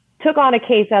took on a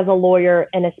case as a lawyer,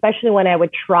 and especially when I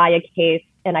would try a case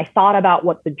and I thought about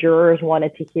what the jurors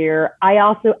wanted to hear, I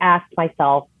also asked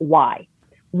myself, why?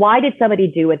 Why did somebody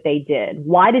do what they did?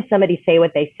 Why did somebody say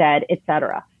what they said, et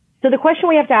cetera? So the question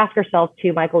we have to ask ourselves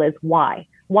too, Michael, is why?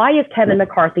 Why is Kevin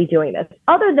McCarthy doing this?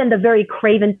 Other than the very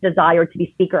craven desire to be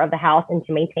Speaker of the House and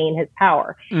to maintain his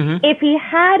power. If he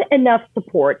had enough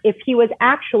support, if he was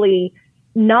actually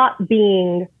not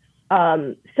being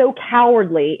so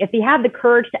cowardly, if he had the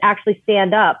courage to actually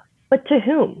stand up, but to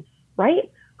whom,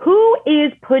 right? Who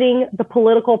is putting the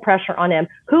political pressure on him?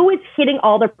 Who is hitting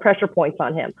all the pressure points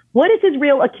on him? What is his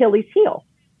real Achilles heel?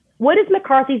 What is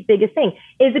McCarthy's biggest thing?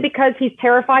 Is it because he's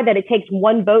terrified that it takes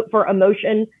one vote for a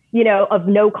motion, you know, of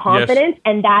no confidence,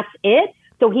 and that's it?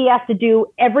 So he has to do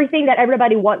everything that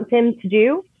everybody wants him to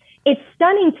do? It's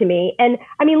stunning to me. And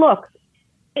I mean, look,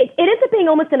 it ends up being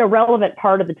almost an irrelevant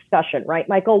part of the discussion, right,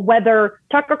 Michael? Whether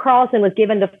Tucker Carlson was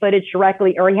given the footage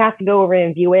directly or he has to go over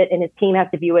and view it and his team has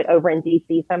to view it over in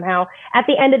DC somehow. At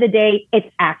the end of the day, it's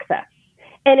access.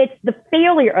 And it's the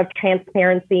failure of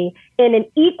transparency in an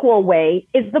equal way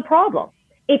is the problem.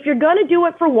 If you're going to do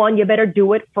it for one, you better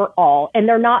do it for all. And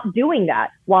they're not doing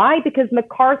that. Why? Because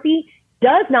McCarthy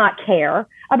does not care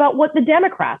about what the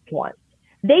Democrats want.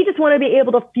 They just want to be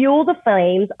able to fuel the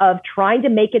flames of trying to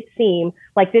make it seem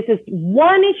like this is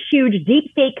one huge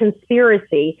deep state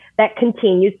conspiracy that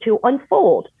continues to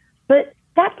unfold. But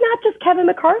that's not just Kevin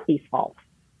McCarthy's fault.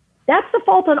 That's the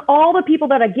fault on all the people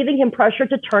that are giving him pressure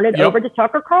to turn it over to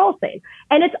Tucker Carlson.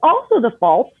 And it's also the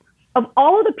fault of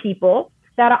all of the people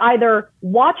that are either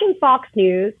watching Fox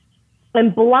News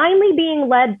and blindly being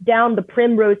led down the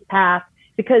primrose path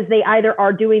because they either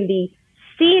are doing the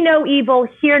see no evil,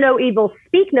 hear no evil,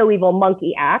 speak no evil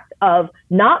monkey act of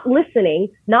not listening,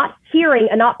 not hearing,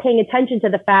 and not paying attention to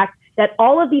the fact that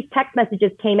all of these text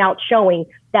messages came out showing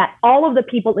that all of the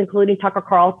people, including Tucker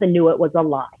Carlson, knew it was a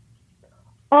lie.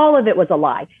 All of it was a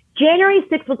lie. January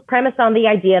 6th was premised on the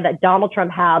idea that Donald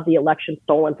Trump had the election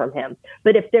stolen from him.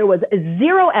 But if there was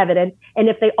zero evidence and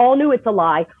if they all knew it's a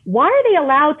lie, why are they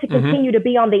allowed to continue to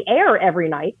be on the air every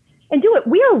night and do it?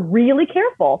 We are really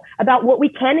careful about what we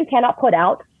can and cannot put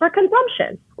out for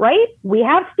consumption, right? We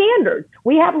have standards.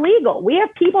 We have legal. We have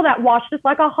people that watch this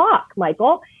like a hawk,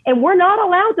 Michael, and we're not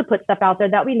allowed to put stuff out there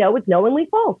that we know is knowingly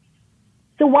false.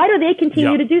 So why do they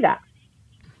continue to do that?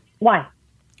 Why?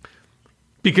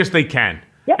 Because they can.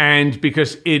 Yep.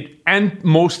 And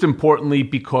most importantly,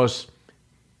 because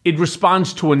it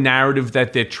responds to a narrative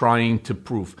that they're trying to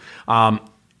prove. Michael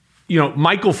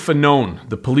Fanone,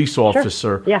 the police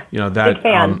officer. Sure. Yeah. Big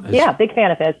fan. Big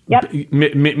fan of his. Yep.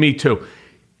 Me too.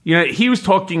 He was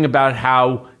talking about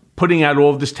how putting out all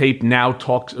of this tape now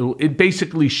it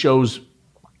basically shows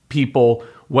people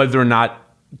whether or not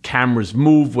cameras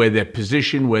move, where they're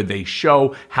positioned, where they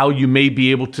show how you may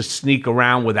be able to sneak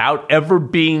around without ever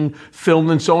being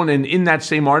filmed and so on. And in that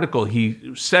same article,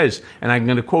 he says, and I'm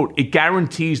going to quote, "It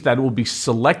guarantees that it will be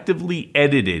selectively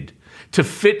edited to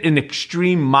fit an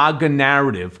extreme MAGA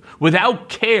narrative without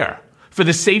care for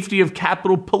the safety of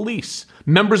Capitol Police,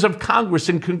 members of Congress,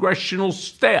 and congressional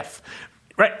staff."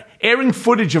 Right? Airing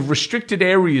footage of restricted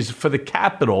areas for the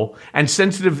Capitol and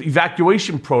sensitive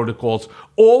evacuation protocols,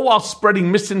 all while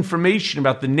spreading misinformation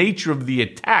about the nature of the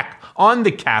attack on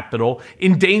the Capitol,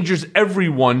 endangers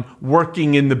everyone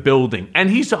working in the building.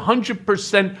 And he's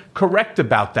 100% correct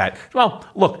about that. Well,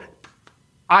 look,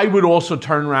 I would also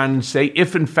turn around and say,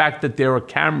 if in fact that there are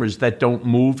cameras that don't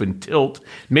move and tilt,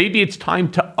 maybe it's time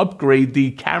to upgrade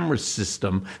the camera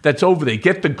system that's over there.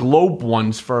 Get the Globe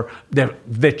ones for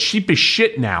they're cheap as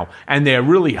shit now, and they're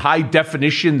really high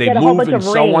definition. They move and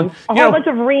so on. A whole bunch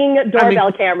of Ring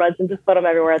doorbell cameras and just put them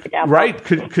everywhere at the Capitol. Right?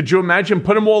 Could you imagine?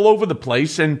 Put them all over the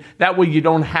place, and that way you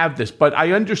don't have this. But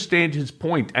I understand his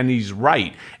point, and he's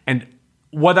right. And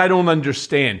what I don't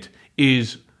understand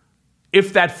is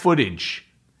if that footage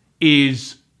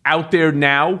is out there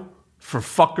now for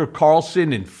Fucker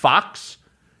Carlson and Fox,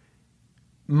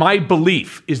 my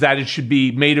belief is that it should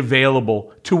be made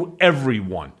available to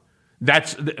everyone.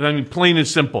 That's, plain and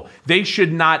simple. They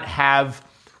should not have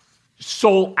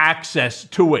sole access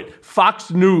to it. Fox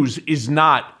News is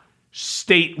not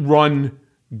state-run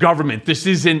government. This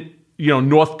isn't,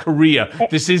 North Korea.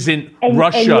 This isn't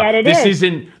Russia. And yet it this is.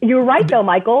 Isn't. You're right, though,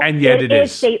 Michael. And yet it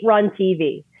is state-run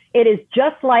TV. It is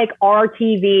just like our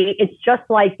TV. It's just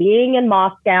like being in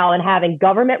Moscow and having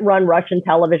government-run Russian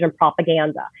television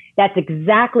propaganda. That's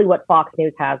exactly what Fox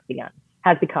News has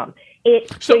become.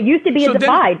 There used to be a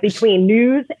divide between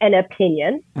news and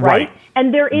opinion, right?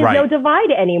 And there is no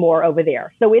divide anymore over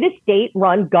there. So it is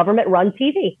state-run, government-run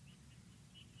TV.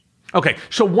 Okay,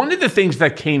 so one of the things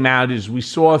that came out is we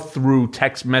saw through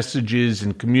text messages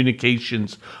and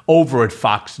communications over at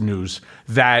Fox News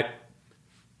that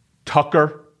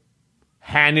Tucker,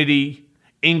 Hannity,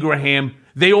 Ingraham,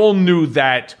 they all knew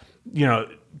that,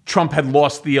 Trump had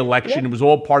lost the election. It was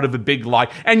all part of a big lie.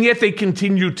 And yet they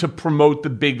continued to promote the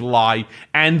big lie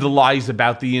and the lies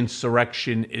about the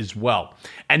insurrection as well.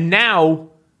 And now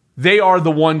they are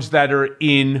the ones that are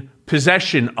in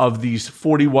possession of these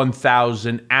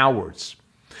 41,000 hours.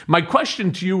 My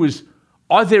question to you is,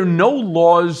 are there no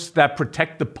laws that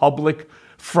protect the public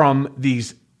from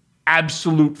these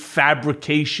absolute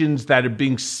fabrications that are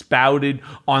being spouted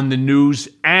on the news?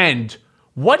 And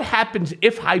what happens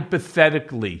if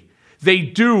hypothetically they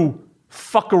do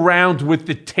fuck around with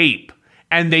the tape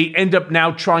and they end up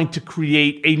now trying to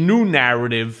create a new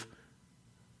narrative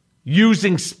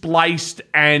using spliced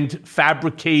and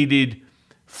fabricated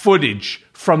footage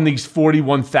from these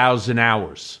 41,000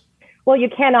 hours? Well, you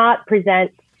cannot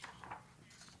present.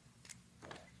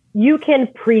 You can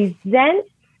present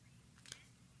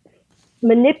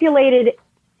manipulated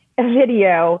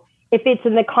video if it's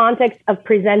in the context of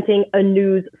presenting a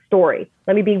news story.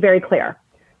 Let me be very clear.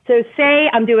 So say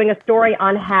I'm doing a story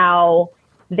on how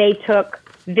they took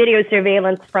video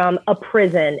surveillance from a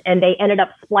prison and they ended up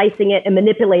splicing it and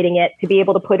manipulating it to be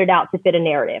able to put it out to fit a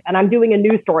narrative. And I'm doing a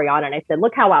news story on it. And I said,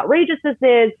 look how outrageous this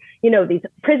is. You know, these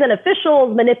prison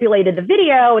officials manipulated the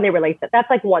video and they released it. That's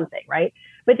like one thing, right?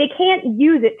 But they can't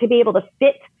use it to be able to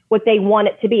fit what they want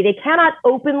it to be. They cannot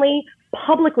openly,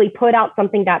 publicly put out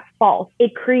something that's false.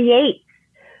 It creates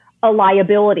a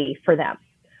liability for them.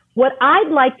 What I'd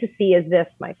like to see is this,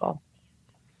 Michael.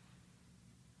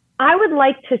 I would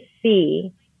like to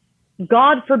see,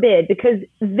 God forbid, because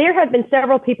there have been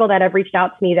several people that have reached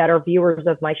out to me that are viewers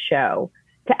of my show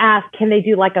to ask, can they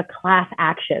do like a class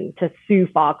action to sue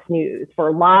Fox News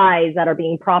for lies that are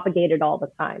being propagated all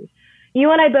the time? You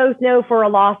and I both know for a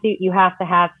lawsuit, you have to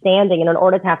have standing. And in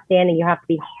order to have standing, you have to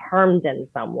be harmed in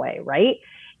some way, right?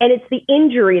 And it's the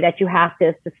injury that you have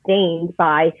to sustain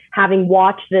by having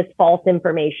watched this false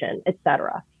information, et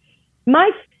cetera.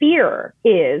 My fear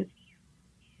is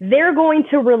they're going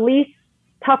to release,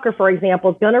 Tucker, for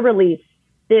example, is going to release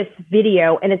this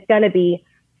video and it's going to be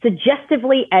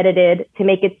suggestively edited to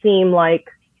make it seem like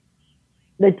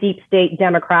the deep state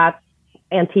Democrats,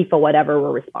 Antifa, whatever,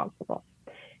 were responsible.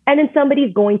 And then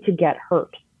somebody's going to get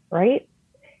hurt, right?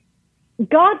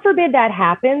 God forbid that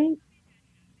happens.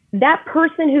 That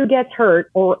person who gets hurt,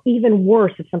 or even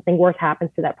worse, if something worse happens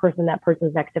to that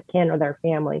person's next of kin or their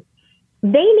family,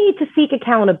 they need to seek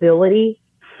accountability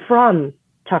from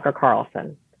Tucker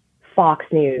Carlson, Fox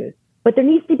News, but there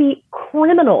needs to be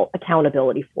criminal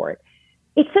accountability for it.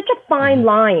 It's such a fine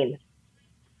line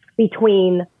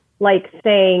between like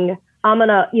saying, I'm going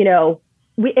to, you know,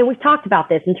 we've talked about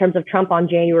this in terms of Trump on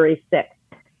January 6th.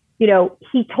 You know,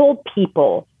 he told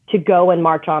people to go and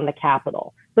march on the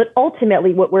Capitol. But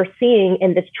ultimately, what we're seeing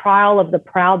in this trial of the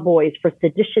Proud Boys for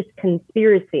seditious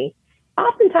conspiracy,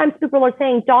 oftentimes people are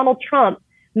saying Donald Trump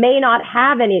may not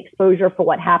have any exposure for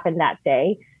what happened that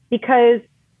day because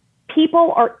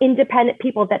people are independent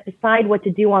people that decide what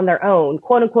to do on their own.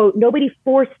 Quote unquote, nobody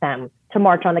forced them to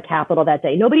march on the Capitol that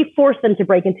day. Nobody forced them to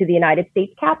break into the United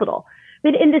States Capitol.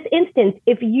 But in this instance,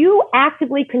 if you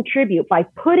actively contribute by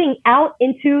putting out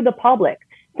into the public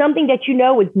something that you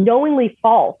know is knowingly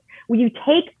false, where you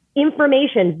take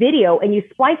information, video, and you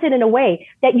splice it in a way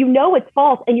that you know it's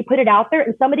false and you put it out there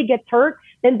and somebody gets hurt,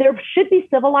 then there should be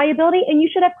civil liability and you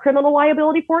should have criminal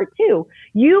liability for it too.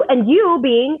 You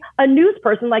being a news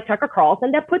person like Tucker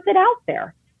Carlson that puts it out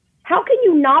there. How can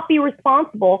you not be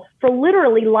responsible for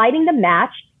literally lighting the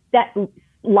match that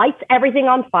lights everything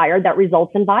on fire that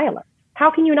results in violence?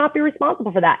 How can you not be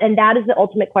responsible for that? And that is the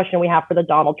ultimate question we have for the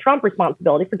Donald Trump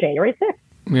responsibility for January 6th.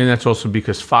 And that's also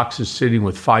because Fox is sitting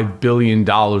with $5 billion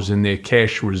in their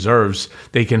cash reserves.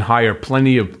 They can hire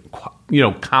plenty of,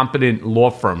 competent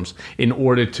law firms in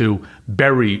order to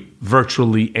bury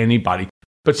virtually anybody.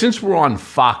 But since we're on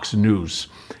Fox News,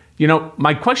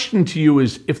 my question to you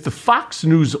is, if the Fox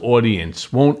News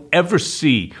audience won't ever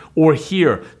see or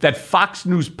hear that Fox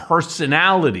News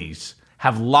personalities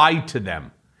have lied to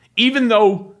them, even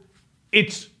though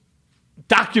it's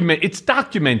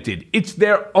documented. It's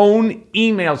their own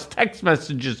emails, text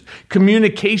messages,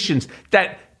 communications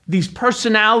that these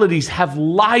personalities have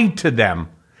lied to them.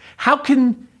 How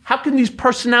can these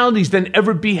personalities then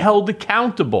ever be held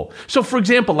accountable? So, for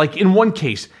example, like in one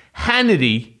case,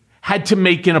 Hannity had to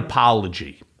make an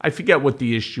apology. I forget what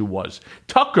the issue was.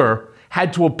 Tucker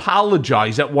had to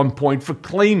apologize at one point for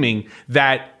claiming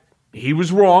that he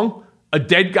was wrong. A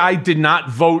dead guy did not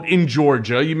vote in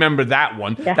Georgia. You remember that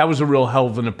one? Yeah. That was a real hell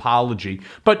of an apology.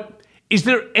 But is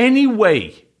there any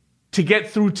way to get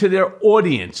through to their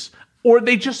audience? Or are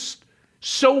they just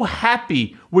so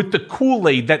happy with the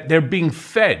Kool-Aid that they're being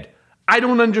fed? I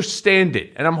don't understand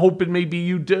it, and I'm hoping maybe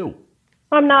you do.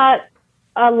 I'm not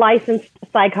a licensed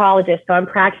psychologist, so I'm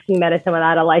practicing medicine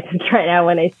without a license right now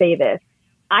when I say this.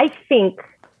 I think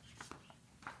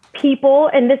people,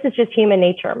 and this is just human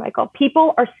nature, Michael,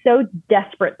 people are so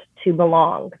desperate to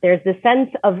belong. There's this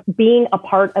sense of being a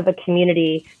part of a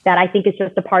community that I think is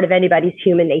just a part of anybody's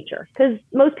human nature, because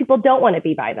most people don't want to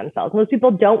be by themselves. Most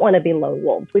people don't want to be lone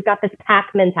wolves. We've got this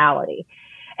pack mentality.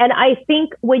 And I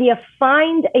think when you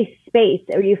find a space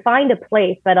or you find a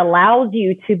place that allows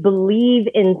you to believe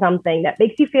in something, that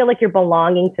makes you feel like you're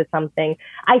belonging to something,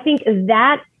 I think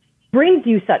that brings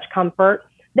you such comfort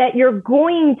that you're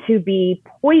going to be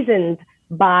poisoned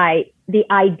by the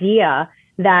idea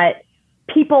that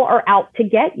people are out to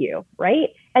get you, right?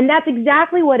 And that's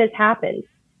exactly what has happened.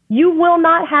 You will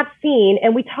not have seen,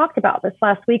 and we talked about this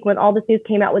last week when all this news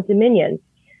came out with Dominion,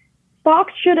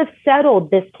 Fox should have settled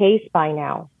this case by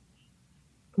now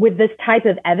with this type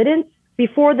of evidence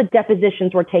before the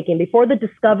depositions were taken, before the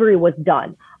discovery was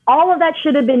done. All of that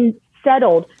should have been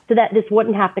settled so that this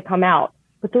wouldn't have to come out.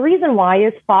 But the reason why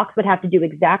is Fox would have to do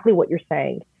exactly what you're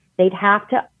saying. They'd have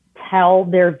to tell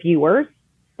their viewers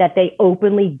that they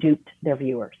openly duped their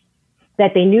viewers,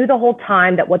 that they knew the whole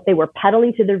time that what they were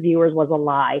peddling to their viewers was a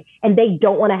lie, and they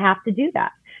don't want to have to do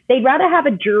that. They'd rather have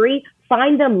a jury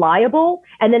find them liable,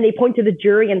 and then they point to the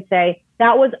jury and say,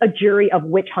 that was a jury of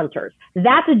witch hunters.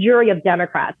 That's a jury of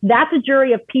Democrats. That's a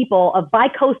jury of people, of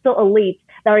bicoastal elites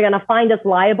that are going to find us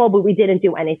liable, but we didn't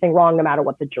do anything wrong no matter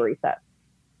what the jury says.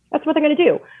 That's what they're going to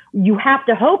do. You have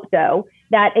to hope, though,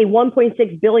 that a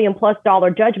 $1.6 billion plus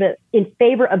judgment in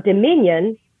favor of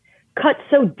Dominion cuts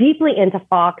so deeply into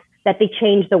Fox that they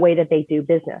change the way that they do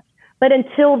business. But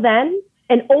until then,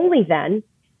 and only then,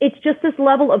 it's just this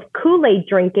level of Kool-Aid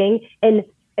drinking, and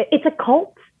it's a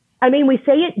cult. I mean, we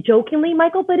say it jokingly,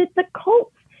 Michael, but it's a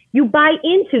cult. You buy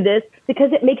into this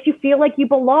because it makes you feel like you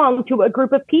belong to a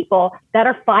group of people that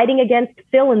are fighting against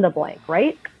fill in the blank,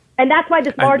 right? And that's why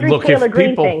this Marjorie Taylor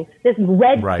Greene thing, this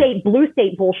red state, blue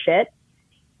state bullshit,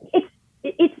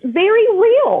 it's very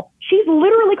real. She's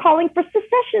literally calling for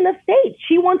secession of states.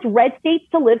 She wants red states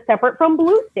to live separate from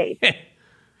blue states.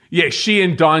 Yeah, she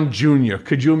and Don Jr.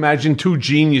 Could you imagine two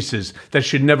geniuses that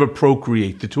should never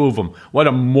procreate, the two of them? What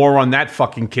a moron that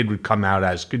fucking kid would come out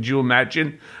as. Could you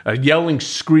imagine? A yelling,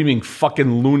 screaming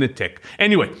fucking lunatic.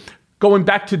 Anyway, going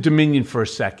back to Dominion for a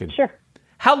second. Sure.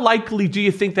 How likely do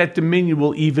you think that Dominion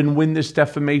will even win this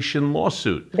defamation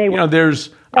lawsuit? They will. You know, there's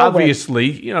They'll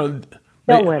obviously, win. you know,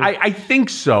 They'll win. I think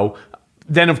so.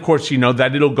 Then, of course, you know,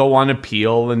 that it'll go on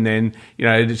appeal, and then, you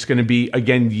know, it's going to be,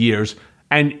 again, years.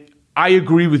 And I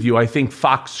agree with you. I think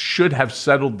Fox should have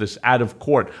settled this out of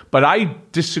court. But I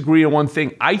disagree on one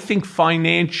thing. I think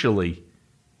financially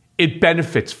it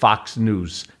benefits Fox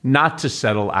News not to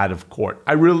settle out of court.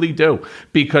 I really do.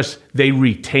 Because they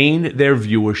retain their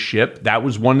viewership. That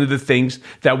was one of the things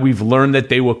that we've learned that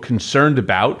they were concerned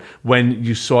about when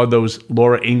you saw those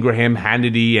Laura Ingraham,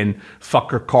 Hannity, and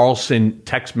Fucker Carlson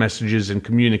text messages and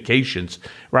communications,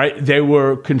 right? They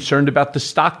were concerned about the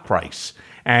stock price.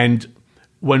 And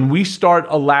when we start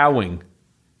allowing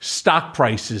stock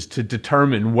prices to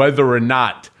determine whether or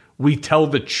not we tell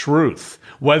the truth,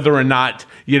 whether or not,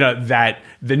 you know, that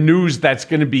the news that's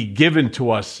going to be given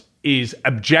to us is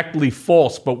objectively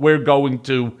false, but we're going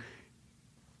to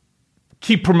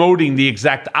keep promoting the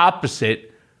exact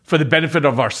opposite for the benefit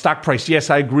of our stock price.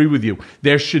 Yes, I agree with you.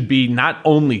 There should be not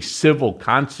only civil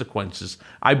consequences.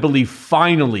 I believe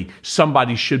finally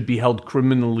somebody should be held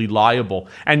criminally liable.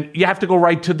 And you have to go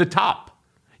right to the top.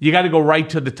 You got to go right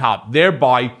to the top.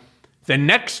 Thereby, the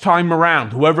next time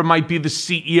around, whoever might be the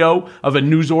CEO of a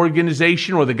news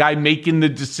organization or the guy making the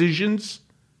decisions,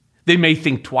 they may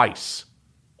think twice.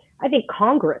 I think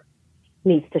Congress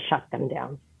needs to shut them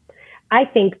down. I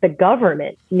think the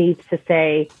government needs to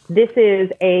say, this is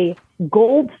a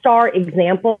gold star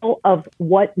example of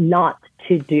what not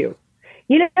to do.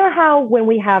 You know how when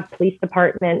we have police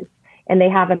departments and they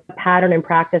have a pattern and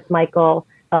practice, Michael,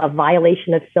 of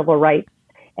violation of civil rights,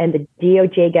 and the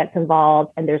DOJ gets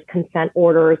involved and there's consent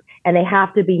orders and they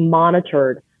have to be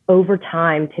monitored over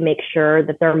time to make sure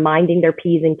that they're minding their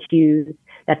P's and Q's,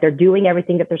 that they're doing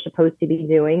everything that they're supposed to be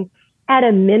doing. At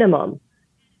a minimum,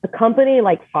 a company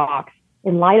like Fox,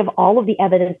 in light of all of the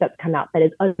evidence that's come out that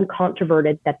is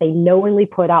uncontroverted, that they knowingly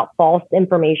put out false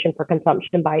information for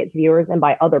consumption by its viewers and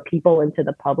by other people into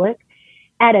the public,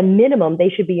 at a minimum, they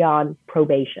should be on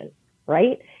probation,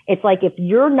 right? It's like if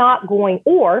you're not going,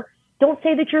 or don't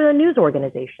say that you're a news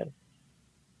organization.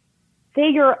 Say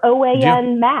you're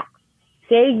OAN Max.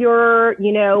 Say you're,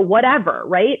 you know, whatever,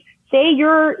 right? Say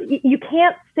you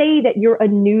can't say that you're a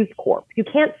News Corp. You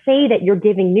can't say that you're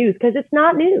giving news because it's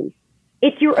not news.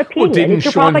 It's your opinion. It's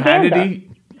your propaganda.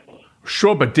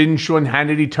 Sure, but didn't Sean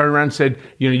Hannity turn around and said,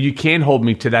 you know, you can't hold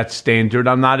me to that standard.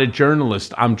 I'm not a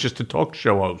journalist. I'm just a talk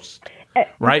show host.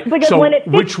 Right? Because so when it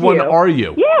fits which one are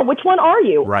you? Yeah, which one are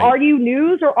you? Right. Are you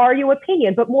news or are you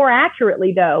opinion? But more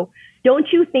accurately, though, don't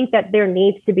you think that there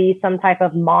needs to be some type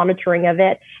of monitoring of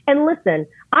it? And listen,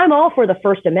 I'm all for the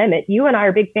First Amendment. You and I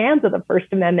are big fans of the First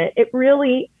Amendment. It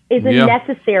really is a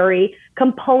necessary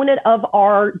component of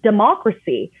our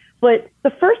democracy. But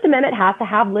the First Amendment has to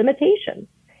have limitations.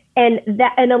 And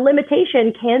a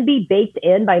limitation can be baked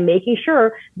in by making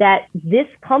sure that this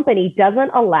company doesn't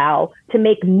allow to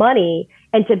make money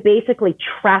and to basically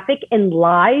traffic in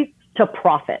lies to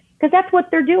profit, because that's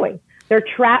what they're doing.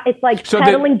 It's like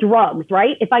peddling drugs,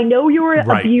 right? If I know you're an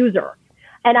abuser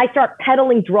and I start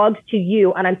peddling drugs to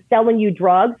you and I'm selling you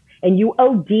drugs and you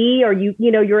OD or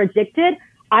you're addicted,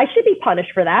 I should be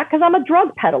punished for that because I'm a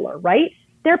drug peddler, right?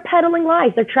 They're peddling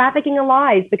lies. They're trafficking in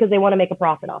lies because they want to make a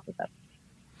profit off of them.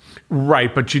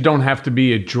 Right, but you don't have to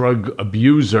be a drug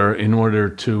abuser in order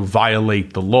to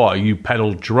violate the law. You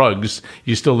peddle drugs,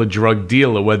 you're still a drug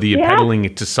dealer, whether you're peddling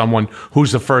it to someone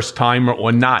who's a first timer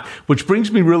or not. Which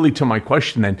brings me really to my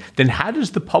question then how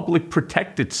does the public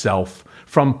protect itself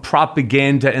from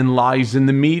propaganda and lies in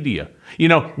the media?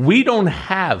 We don't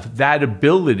have that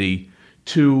ability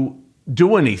to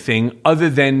do anything other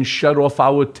than shut off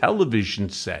our television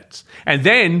sets. And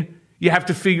then you have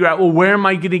to figure out, well, where am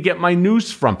I going to get my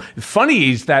news from? Funny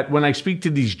is that when I speak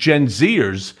to these Gen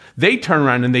Zers, they turn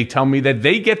around and they tell me that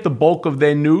they get the bulk of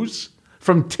their news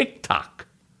from TikTok.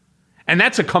 And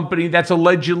that's a company that's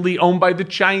allegedly owned by the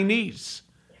Chinese.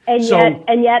 And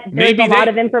yet there's a lot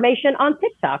of information on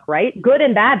TikTok, right? Good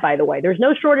and bad, by the way. There's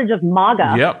no shortage of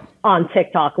MAGA on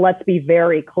TikTok. Let's be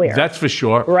very clear. That's for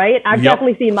sure. Right? I've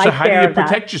definitely seen my share of that. So how do you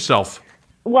protect yourself?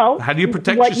 Well, how do you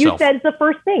protect what yourself? You said is the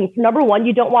first thing. Number one,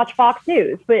 you don't watch Fox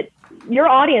News, but your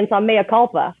audience on Mea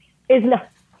Culpa is not,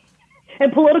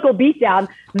 and Political Beatdown,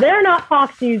 they're not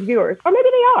Fox News viewers, or maybe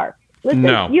they are.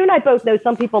 Listen, you and I both know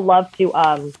some people love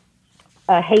to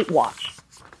hate watch,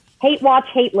 hate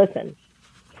listen,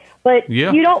 but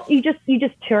you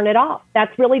just turn it off.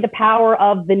 That's really the power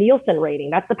of the Nielsen rating.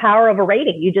 That's the power of a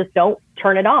rating. You just don't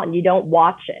turn it on. You don't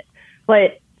watch it,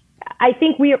 but I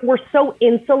think we're so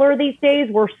insular these days.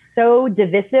 We're so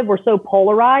divisive. We're so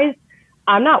polarized.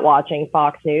 I'm not watching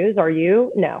Fox News. Are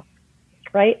you? No.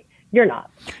 Right? You're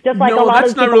not. Just like a lot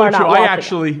of people are not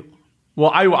watching.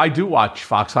 I do watch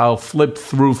Fox. I'll flip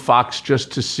through Fox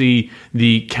just to see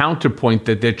the counterpoint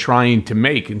that they're trying to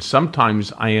make. And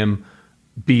sometimes I am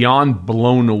beyond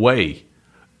blown away.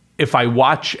 If I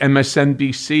watch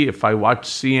MSNBC, if I watch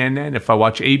CNN, if I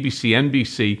watch ABC,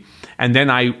 NBC, and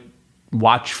then I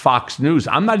watch Fox News,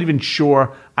 I'm not even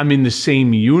sure I'm in the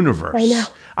same universe. I know.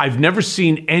 I've never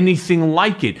seen anything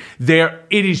like it.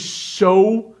 It is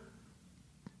so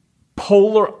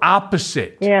polar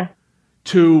opposite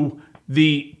to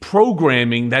the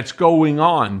programming that's going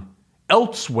on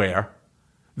elsewhere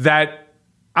that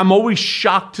I'm always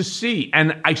shocked to see.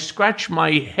 And I scratch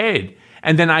my head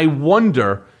and then I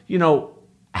wonder,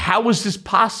 how is this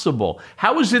possible?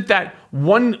 How is it that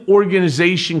one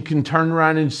organization can turn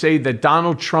around and say that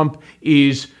Donald Trump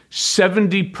is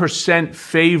 70%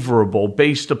 favorable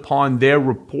based upon their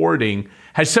reporting,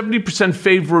 has 70%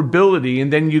 favorability,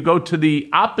 and then you go to the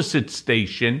opposite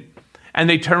station and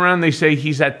they turn around and they say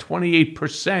he's at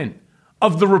 28%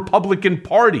 of the Republican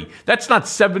Party. That's not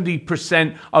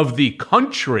 70% of the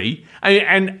country.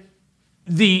 And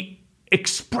the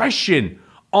expression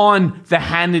on the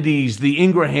Hannitys, the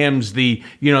Ingrahams, the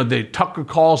Tucker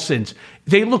Carlsons,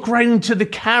 they look right into the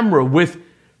camera with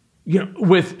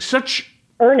such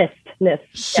earnestness,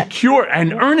 secure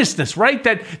and earnestness, right?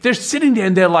 That they're sitting there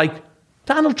and they're like,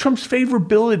 Donald Trump's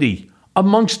favorability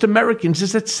amongst Americans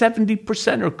is at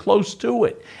 70% or close to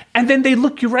it. And then they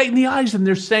look you right in the eyes and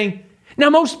they're saying, now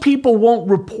most people won't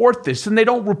report this, and they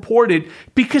don't report it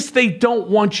because they don't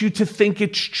want you to think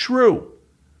it's true.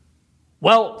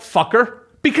 Well, fucker.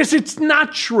 Because it's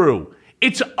not true.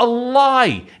 It's a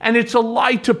lie. And it's a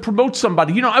lie to promote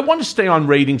somebody. I want to stay on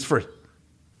ratings for...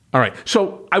 All right.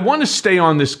 So I want to stay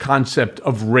on this concept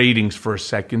of ratings for a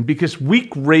second because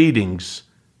weak ratings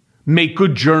make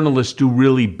good journalists do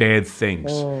really bad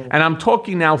things. And I'm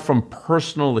talking now from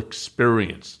personal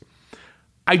experience.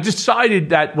 I decided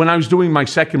that when I was doing my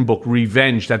second book,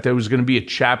 Revenge, that there was going to be a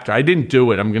chapter. I didn't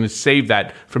do it. I'm going to save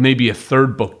that for maybe a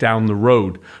third book down the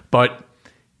road. But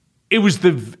it was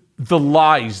the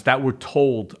lies that were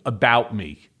told about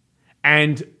me.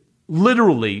 And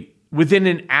literally within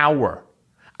an hour,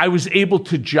 I was able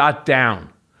to jot down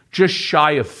just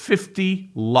shy of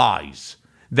 50 lies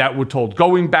that were told,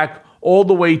 going back all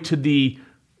the way to the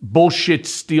bullshit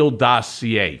Steele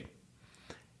dossier.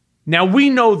 Now, we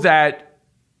know that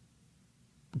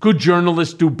good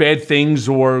journalists do bad things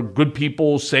or good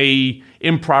people say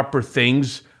improper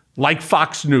things, like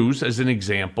Fox News as an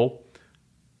example.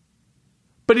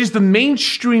 But is the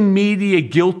mainstream media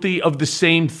guilty of the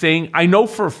same thing? I know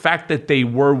for a fact that they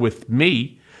were with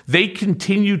me. They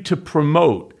continue to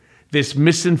promote this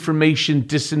misinformation,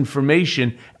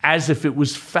 disinformation, as if it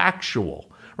was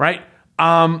factual, right?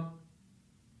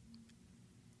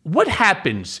 What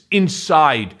happens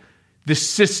inside the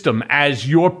system as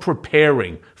you're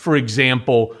preparing, for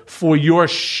example, for your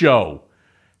show?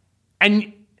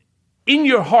 And in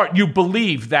your heart, you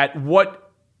believe that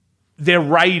what they're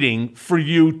writing for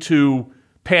you to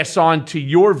pass on to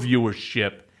your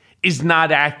viewership is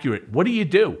not accurate. What do you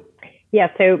do? Yeah,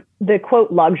 so the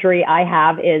quote luxury I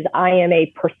have is I am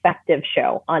a perspective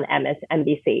show on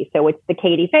MSNBC. So it's the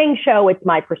Katie Phang show, it's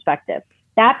my perspective.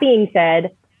 That being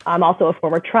said, I'm also a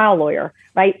former trial lawyer,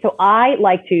 right? So I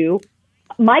like to,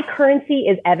 my currency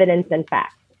is evidence and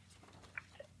facts.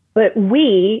 But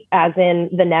we, as in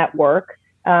the network,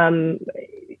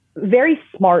 very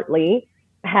smartly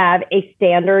have a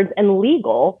standards and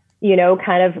legal,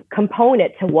 kind of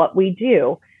component to what we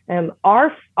do. We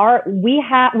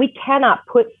cannot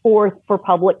put forth for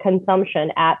public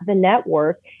consumption at the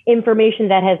network information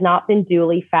that has not been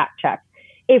duly fact checked.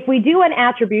 If we do an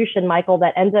attribution, Michael,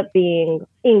 that ends up being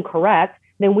incorrect,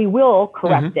 then we will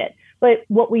correct it. But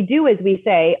what we do is we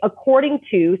say, according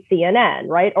to CNN,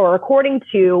 right? Or according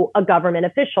to a government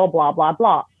official, blah, blah,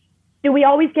 blah. Do we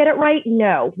always get it right?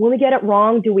 No. When we get it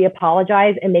wrong, do we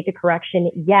apologize and make a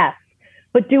correction? Yes.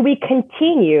 But do we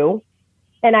continue?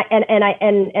 And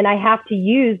I have to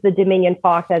use the Dominion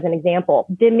Fox as an example.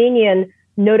 Dominion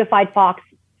notified Fox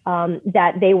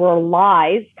that they were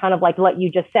lies, kind of like what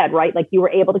you just said, right? Like you were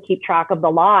able to keep track of the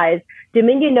lies.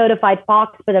 Dominion notified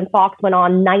Fox, but then Fox went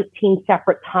on 19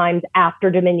 separate times after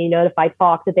Dominion notified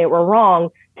Fox that they were wrong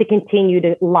to continue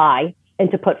to lie and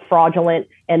to put fraudulent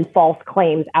and false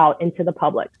claims out into the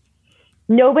public.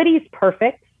 Nobody's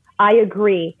perfect. I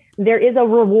agree. There is a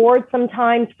reward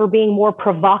sometimes for being more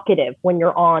provocative when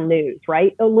you're on news,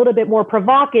 right? A little bit more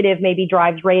provocative maybe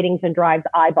drives ratings and drives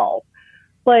eyeballs.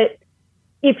 But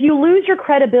if you lose your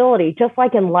credibility, just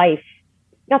like in life,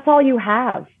 that's all you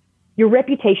have. Your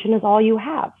reputation is all you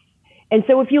have. And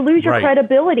so if you lose your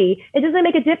credibility, it doesn't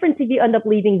make a difference if you end up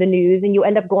leaving the news and you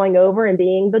end up going over and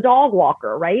being the dog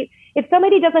walker, right? If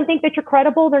somebody doesn't think that you're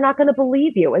credible, they're not going to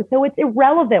believe you. And so it's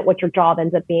irrelevant what your job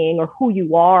ends up being or who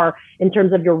you are in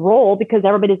terms of your role, because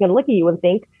everybody's going to look at you and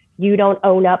think you don't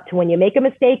own up to when you make a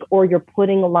mistake or you're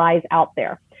putting lies out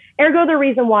there. Ergo, the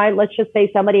reason why, let's just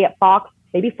say somebody at Fox,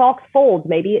 maybe Fox folds,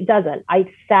 maybe it doesn't. I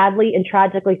sadly and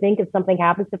tragically think if something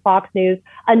happens to Fox News,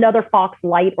 another Fox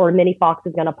Light or mini Fox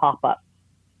is going to pop up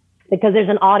because there's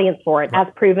an audience for it, as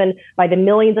proven by the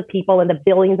millions of people and the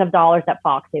billions of dollars that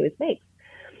Fox News makes.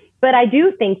 But I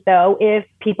do think, though, if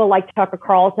people like Tucker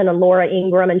Carlson and Laura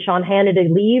Ingraham and Sean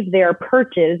Hannity leave their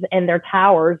perches and their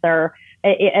towers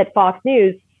at Fox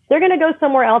News, they're going to go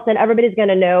somewhere else, and everybody's going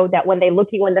to know that when they look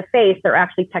you in the face, they're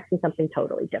actually texting something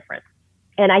totally different.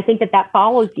 And I think that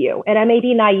follows you. And I may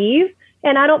be naive,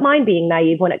 and I don't mind being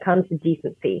naive when it comes to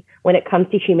decency, when it comes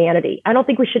to humanity. I don't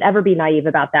think we should ever be naive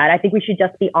about that. I think we should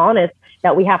just be honest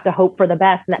that we have to hope for the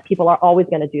best and that people are always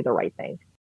going to do the right thing.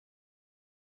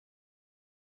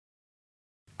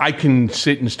 I can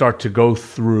sit and start to go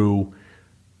through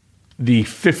the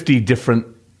 50 different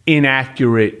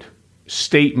inaccurate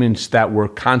statements that were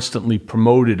constantly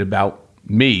promoted about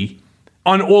me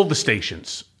on all the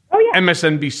stations. Oh yeah,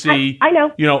 MSNBC. I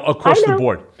know. Across the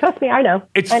board. Trust me, I know.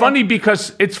 It's funny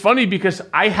because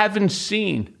I haven't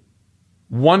seen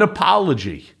one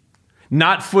apology,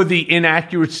 not for the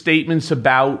inaccurate statements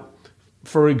about,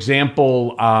 for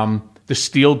example, the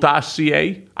Steele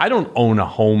dossier. I don't own a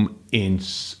home in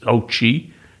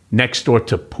Sochi next door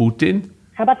to Putin.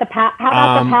 How about the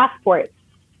passport?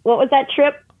 What was that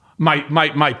trip? My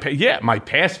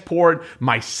passport,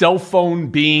 my cell phone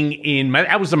being in,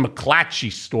 that was a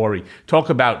McClatchy story. Talk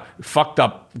about fucked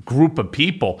up group of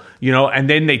people, and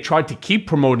then they tried to keep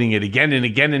promoting it again and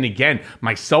again and again.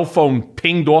 My cell phone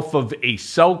pinged off of a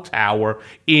cell tower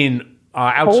in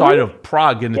outside of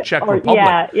Prague in the Czech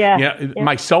Republic. Yeah.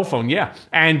 My cell phone,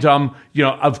 and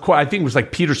of course, I think it was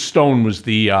like Peter Stone was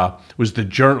the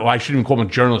journal. I shouldn't even call him a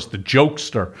journalist, the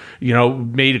jokester.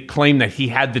 Made a claim that he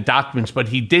had the documents, but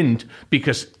he didn't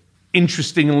because,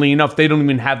 interestingly enough, they don't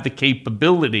even have the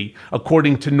capability,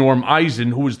 according to Norm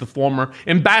Eisen, who was the former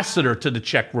ambassador to the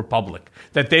Czech Republic,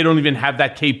 that they don't even have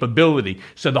that capability.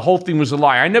 So the whole thing was a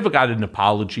lie. I never got an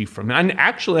apology from him. And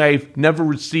actually, I've never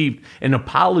received an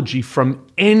apology from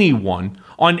anyone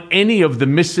on any of the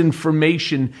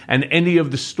misinformation and any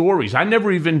of the stories. I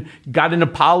never even got an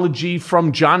apology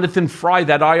from Jonathan Fry,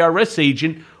 that IRS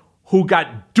agent who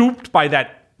got duped by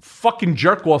that fucking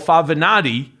jerk-off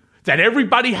Avenatti that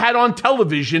everybody had on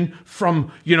television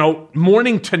from,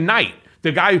 morning to night.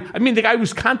 The guy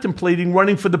was contemplating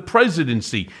running for the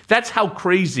presidency. That's how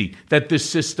crazy that this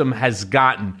system has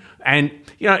gotten. And,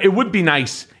 it would be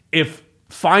nice if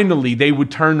finally they would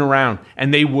turn around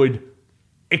and they would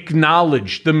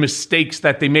acknowledge the mistakes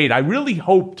that they made. I really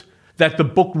hoped that the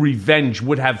book Revenge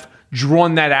would have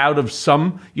drawn that out of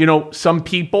some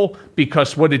people,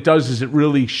 because what it does is it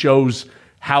really shows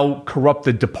how corrupt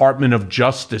the Department of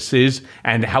Justice is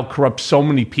and how corrupt so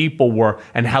many people were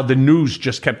and how the news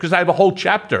just kept, because I have a whole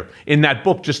chapter in that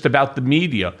book just about the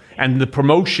media and the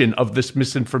promotion of this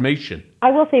misinformation.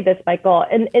 I will say this, Michael,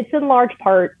 and it's in large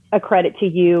part a credit to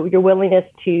you, your willingness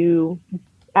to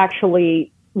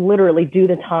actually literally do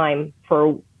the time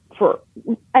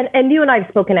and you and I have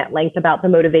spoken at length about the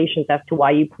motivations as to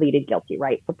why you pleaded guilty,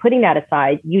 right? So putting that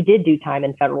aside, you did do time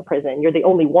in federal prison. You're the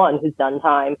only one who's done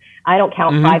time. I don't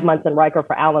count 5 months in Rikers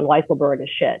for Alan Weisselberg as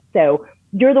shit. So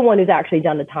you're the one who's actually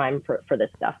done the time for this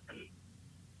stuff.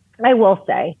 I will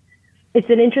say it's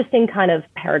an interesting kind of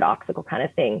paradoxical kind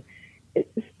of thing.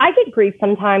 I get grief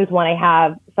sometimes when I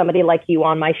have somebody like you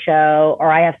on my show, or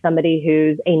I have somebody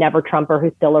who's a never Trumper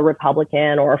who's still a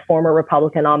Republican or a former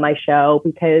Republican on my show,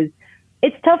 because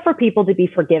it's tough for people to be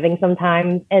forgiving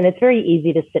sometimes. And it's very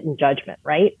easy to sit in judgment,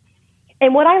 right?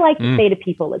 And what I like to say to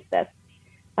people is this,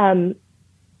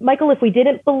 Michael, if we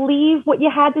didn't believe what you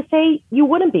had to say, you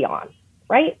wouldn't be on,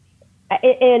 right?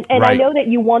 And right. I know that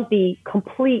you want the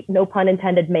complete, no pun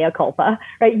intended, mea culpa,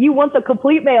 right? You want the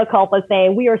complete mea culpa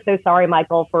saying, we are so sorry,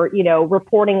 Michael, for,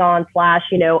 reporting on /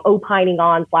 opining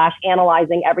on /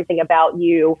 analyzing everything about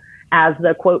you as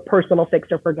the quote personal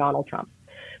fixer for Donald Trump.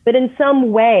 But in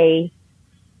some way,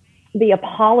 the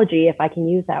apology, if I can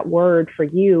use that word for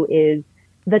you, is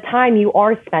the time you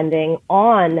are spending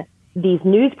on these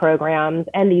news programs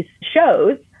and these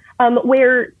shows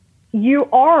where you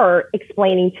are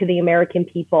explaining to the American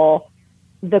people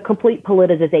the complete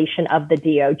politicization of the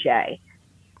DOJ.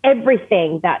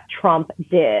 Everything that Trump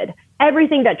did,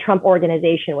 everything that Trump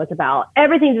organization was about,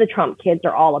 everything the Trump kids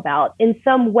are all about. In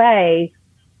some way,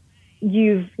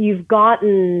 you've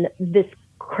gotten this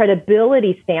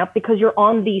credibility stamp because you're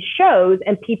on these shows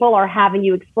and people are having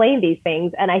you explain these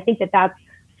things. And I think that that's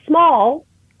a small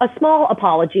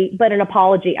apology, but an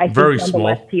apology, I think, very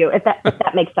nonetheless small to you, if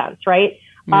that makes sense, right?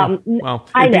 Yeah. Well,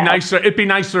 it'd be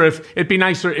nicer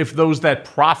if those that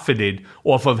profited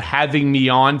off of having me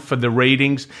on for the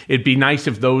ratings, it'd be nice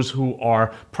if those who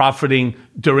are profiting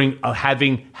during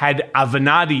having had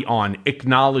Avenatti on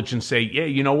acknowledge and say, yeah,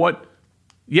 you know what?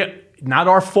 Yeah, not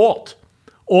our fault.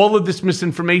 All of this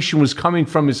misinformation was coming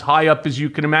from as high up as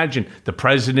you can imagine. The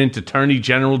president, attorney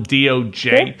general,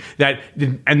 DOJ,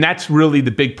 and that's really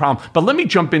the big problem. But let me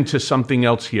jump into something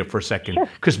else here for a second,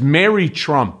 because Mary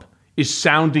Trump is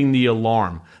sounding the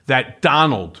alarm that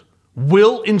Donald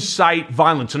will incite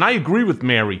violence. And I agree with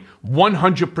Mary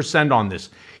 100% on this.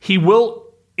 He will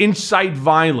incite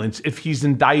violence if he's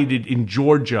indicted in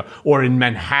Georgia or in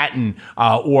Manhattan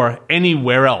or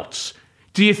anywhere else.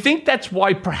 Do you think that's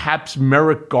why perhaps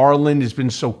Merrick Garland has been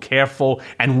so careful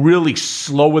and really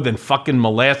slower than fucking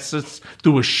molasses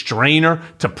through a strainer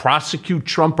to prosecute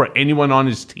Trump or anyone on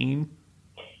his team?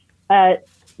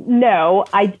 No,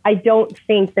 I don't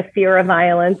think the fear of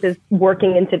violence is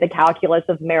working into the calculus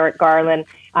of Merrick Garland.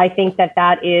 I think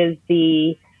that is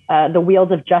the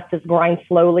wheels of justice grind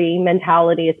slowly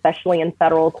mentality, especially in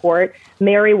federal court.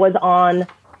 Mary was on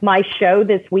my show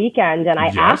this weekend, and I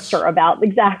asked her about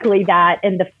exactly that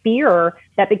and the fear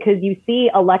that because you see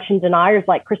election deniers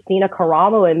like Christina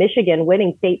Caramo in Michigan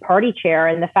winning state party chair,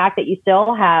 and the fact that you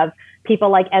still have people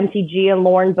like MTG and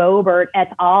Lauren Boebert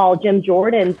et al., Jim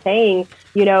Jordan saying,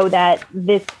 that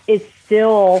this is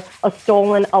still a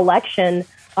stolen election.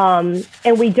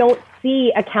 And we don't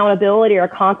see accountability or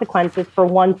consequences for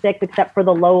 1/6 except for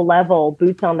the low level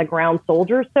boots on the ground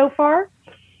soldiers so far.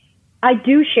 I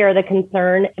do share the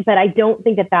concern, but I don't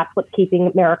think that that's what's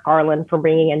keeping Merrick Garland from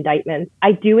bringing indictments.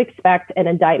 I do expect an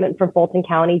indictment from Fulton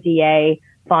County DA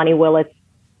Fani Willis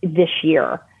this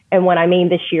year. And when I mean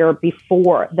this year,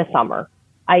 before the summer,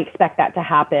 I expect that to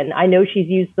happen. I know she's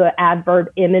used the adverb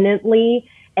imminently.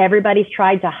 Everybody's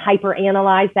tried to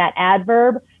hyperanalyze that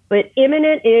adverb, but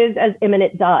imminent is as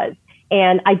imminent does.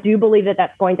 And I do believe that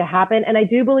that's going to happen. And I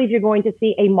do believe you're going to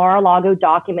see a Mar-a-Lago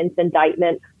documents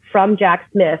indictment from Jack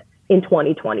Smith in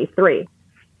 2023.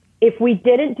 If we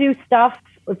didn't do stuff,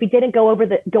 if we didn't go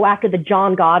after the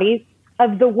John Gottis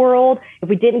of the world, if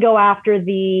we didn't go after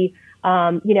the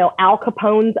Al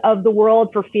Capones of the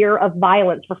world for fear of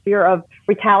violence, for fear of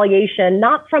retaliation,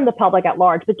 not from the public at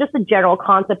large, but just the general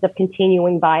concept of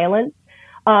continuing violence,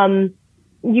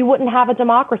 you wouldn't have a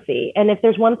democracy. And if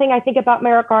there's one thing I think about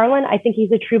Merrick Garland, I think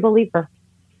he's a true believer.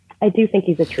 I do think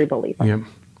he's a true believer. Yeah.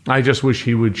 I just wish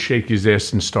he would shake his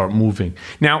ass and start moving.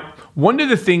 Now, one of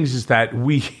the things is that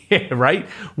we hear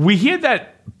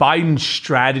that Biden's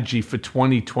strategy for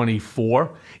 2024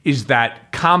 is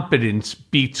that competence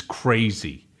beats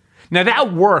crazy. Now,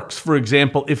 that works, for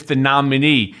example, if the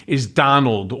nominee is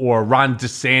Donald or Ron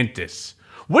DeSantis.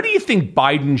 What do you think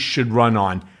Biden should run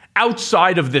on?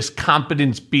 outside of this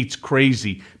competence beats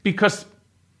crazy? Because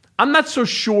I'm not so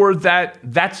sure that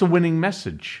that's a winning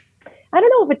message. I don't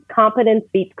know if it's competence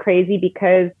beats crazy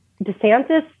because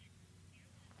DeSantis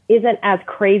isn't as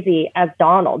crazy as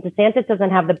Donald. DeSantis doesn't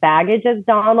have the baggage as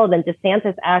Donald, and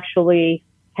DeSantis actually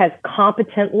has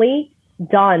competently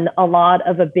done a lot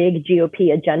of a big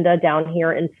GOP agenda down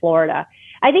here in Florida.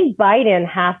 I think Biden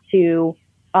has to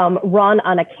run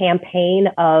on a campaign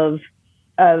of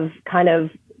kind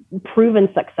of proven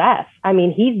success. I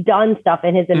mean, he's done stuff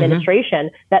in his administration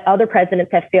that other presidents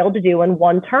have failed to do in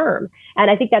one term. And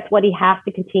I think that's what he has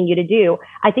to continue to do.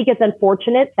 I think it's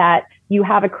unfortunate that you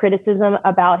have a criticism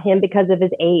about him because of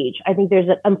his age. I think there's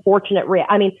an unfortunate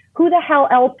I mean, who the hell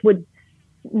else would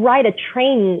ride a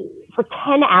train for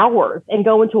 10 hours and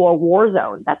go into a war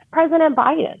zone? That's President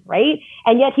Biden, right?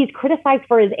 And yet he's criticized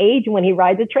for his age when he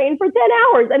rides a train for 10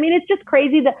 hours. I mean, it's just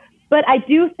crazy. But I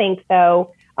do think,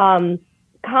 though,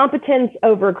 competence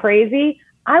over crazy.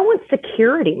 I want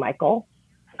security, Michael.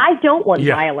 I don't want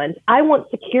violence. I want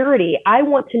security. I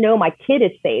want to know my kid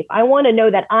is safe. I want to know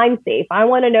that I'm safe. I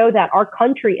want to know that our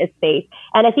country is safe.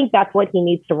 And I think that's what he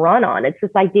needs to run on. It's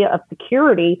this idea of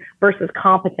security versus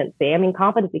competency. I mean,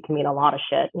 competency can mean a lot of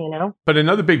shit, you know? But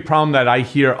another big problem that I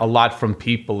hear a lot from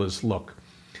people is, look,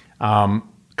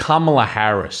 Kamala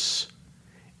Harris,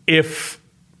 if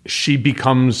she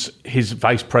becomes his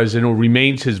vice president or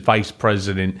remains his vice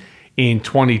president in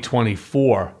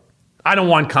 2024, I don't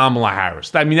want Kamala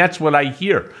Harris. I mean, that's what I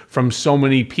hear from so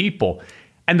many people.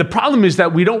 And the problem is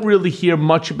that we don't really hear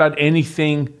much about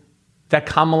anything that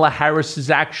Kamala Harris is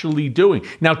actually doing.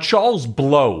 Now, Charles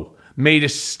Blow made a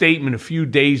statement a few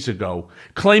days ago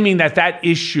claiming that that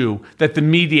issue that the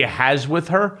media has with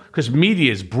her, because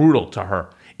media is brutal to her,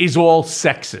 is all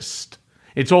sexist.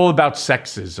 It's all about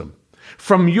sexism.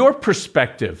 From your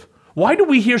perspective, why do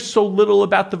we hear so little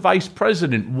about the vice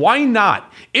president? Why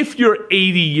not? If you're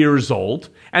 80 years old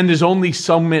and there's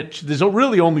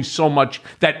really only so much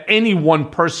that any one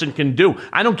person can do.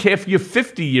 I don't care if you're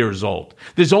 50 years old.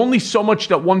 There's only so much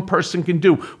that one person can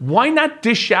do. Why not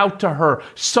dish out to her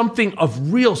something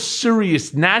of real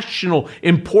serious national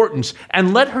importance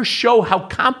and let her show how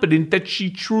competent that she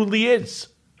truly is?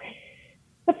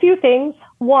 A few things.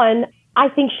 One, I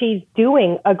think she's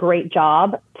doing a great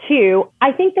job. Two,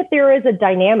 I think that there is a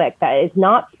dynamic that is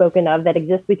not spoken of that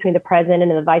exists between the president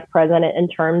and the vice president in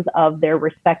terms of their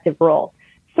respective roles.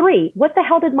 Three, what the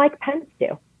hell did Mike Pence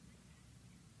do?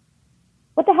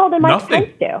 What the hell did Mike Pence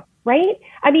do? Right?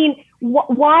 I mean,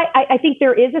 why? I think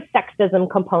there is a sexism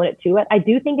component to it. I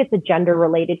do think it's a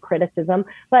gender-related criticism,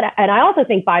 and I also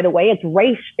think, by the way, it's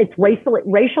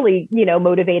racially,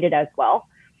 motivated as well.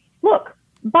 Look,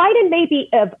 Biden may be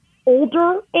of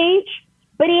older age,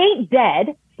 but he ain't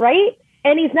dead, right?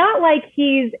 And he's not like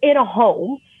he's in a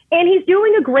home, and he's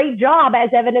doing a great job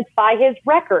as evidenced by his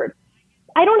record.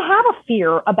 I don't have a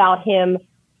fear about him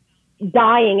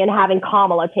dying and having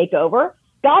Kamala take over.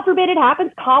 God forbid it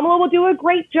happens. Kamala will do a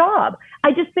great job.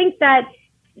 I just think that,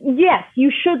 yes,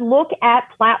 you should look at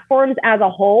platforms as a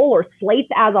whole or slates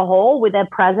as a whole with a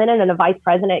president and a vice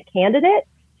president candidate,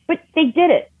 but they did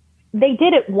it. They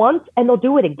did it once and they'll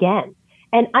do it again.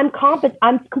 And I'm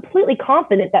completely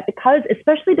confident that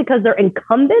especially because they're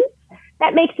incumbents,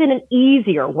 that makes it an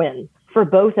easier win for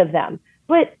both of them.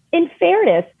 But in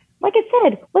fairness, like I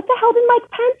said, what the hell did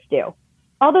Mike Pence do?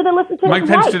 Other than listen to Mike his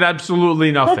Pence wife. Did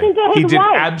absolutely nothing. Listen to his he did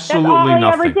wife. absolutely That's all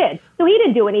nothing. he ever did. So he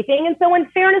didn't do anything. And so in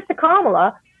fairness to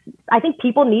Kamala, I think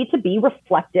people need to be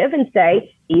reflective and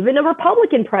say, even a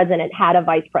Republican president had a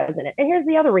vice president. And here's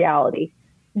the other reality.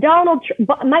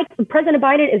 President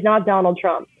Biden is not Donald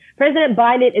Trump. President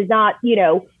Biden is not,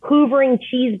 hoovering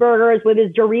cheeseburgers with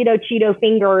his Dorito Cheeto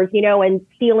fingers, and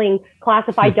stealing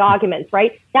classified documents,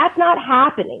 right? That's not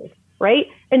happening, right?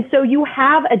 And so you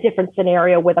have a different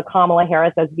scenario with a Kamala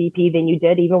Harris as VP than you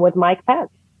did even with Mike Pence.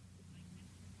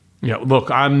 Yeah, look,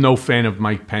 I'm no fan of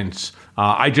Mike Pence.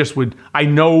 I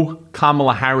know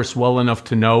Kamala Harris well enough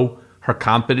to know her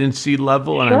competency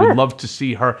level, and I would love to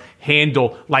see her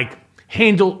handle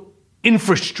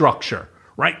infrastructure,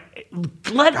 right?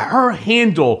 Let her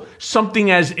handle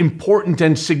something as important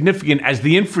and significant as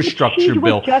the infrastructure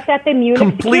bill. She was just at the Munich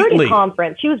Security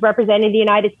Conference. She was representing the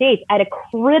United States at a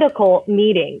critical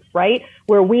meeting, right?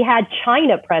 Where we had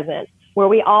China present, where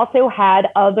we also had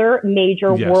other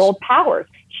major world powers.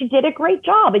 She did a great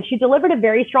job, and she delivered a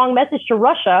very strong message to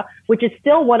Russia, which is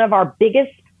still one of our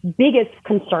biggest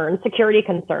concerns, security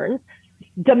concerns,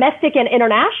 domestic and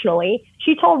internationally.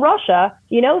 She told Russia,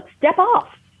 step off.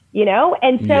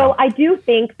 And so I do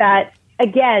think that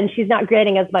again, she's not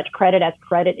getting as much credit as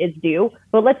credit is due.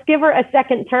 But let's give her a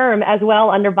second term as well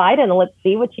under Biden, and let's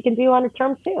see what she can do on her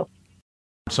term too.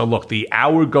 So look, the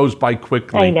hour goes by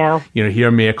quickly. I know. You know,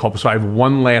 here mea culpa. So I have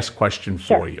one last question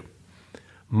for you.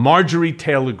 Marjorie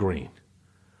Taylor Greene,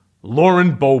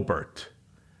 Lauren Boebert,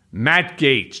 Matt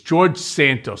Gaetz, George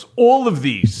Santos, all of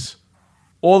these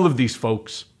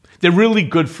folks, they're really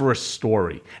good for a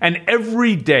story. And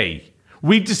every day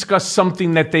we discuss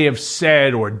something that they have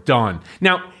said or done.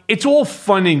 Now, it's all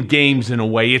fun and games in a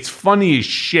way. It's funny as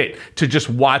shit to just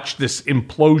watch this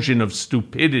implosion of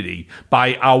stupidity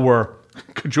by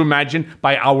could you imagine,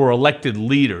 by our elected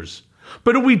leaders.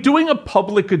 But are we doing a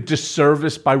public a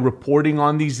disservice by reporting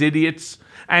on these idiots?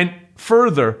 And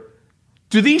further,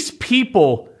 do these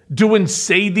people do and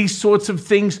say these sorts of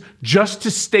things just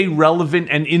to stay relevant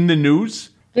and in the news?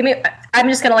 I'm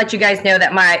just going to let you guys know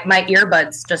that my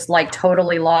earbuds just like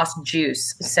totally lost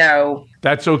juice. So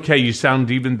that's okay. You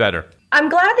sound even better. I'm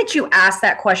glad that you asked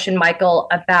that question, Michael,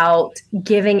 about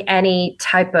giving any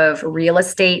type of real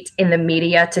estate in the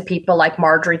media to people like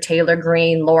Marjorie Taylor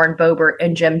Greene, Lauren Boebert,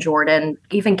 and Jim Jordan,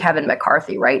 even Kevin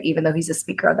McCarthy, right? Even though he's a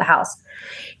Speaker of the House.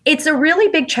 It's a really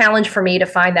big challenge for me to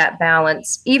find that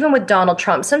balance, even with Donald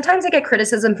Trump. Sometimes I get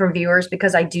criticism from viewers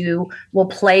because will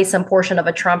play some portion of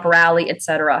a Trump rally,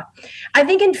 etc. I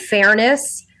think in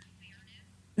fairness,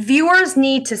 viewers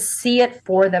need to see it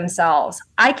for themselves.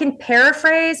 I can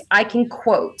paraphrase, I can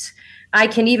quote, I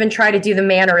can even try to do the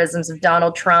mannerisms of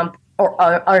Donald Trump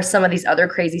or some of these other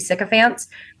crazy sycophants,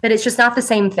 but it's just not the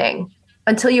same thing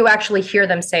until you actually hear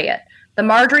them say it. The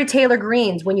Marjorie Taylor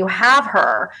Greenes, when you have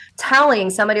her telling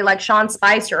somebody like Sean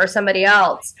Spicer or somebody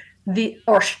else,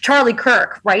 or Charlie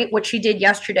Kirk, right, what she did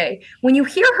yesterday, when you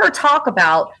hear her talk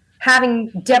about having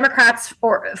Democrats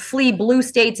flee blue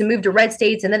states and move to red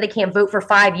states and then they can't vote for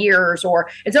 5 years, or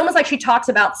it's almost like she talks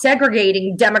about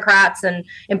segregating Democrats and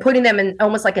putting them in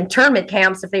almost like internment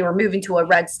camps if they were moving to a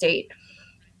red state.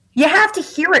 You have to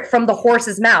hear it from the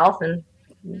horse's mouth, and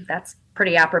that's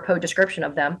pretty apropos description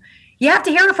of them. You have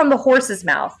to hear it from the horse's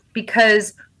mouth,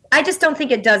 because I just don't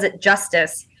think it does it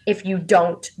justice if you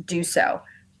don't do so.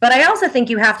 But I also think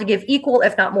you have to give equal,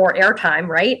 if not more, airtime,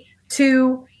 right,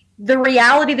 to the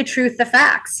reality, the truth, the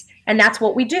facts. And that's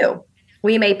what we do.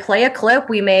 We may play a clip,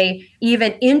 we may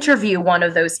even interview one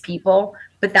of those people,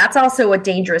 but that's also a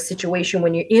dangerous situation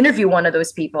when you interview one of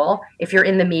those people, if you're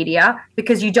in the media,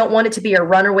 because you don't want it to be a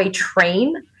runaway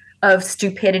train of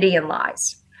stupidity and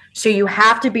lies. So you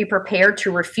have to be prepared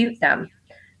to refute them.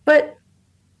 But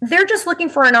they're just looking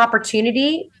for an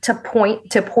opportunity to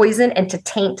poison and to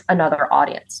taint another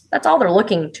audience. That's all they're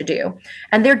looking to do.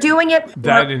 And they're doing it.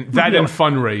 That and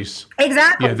fundraise.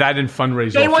 Exactly. Yeah, that and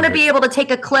fundraise. They want to be able to take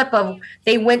a clip of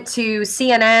they went to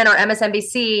CNN or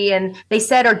MSNBC and they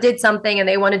said or did something, and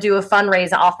they want to do a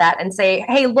fundraise off that and say,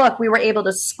 hey, look, we were able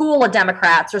to school the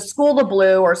Democrats or school the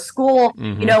blue or school,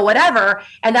 whatever.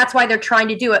 And that's why they're trying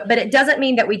to do it. But it doesn't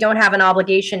mean that we don't have an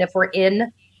obligation, if we're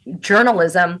in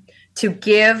journalism, to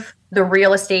give the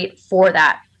real estate for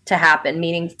that to happen,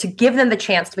 meaning to give them the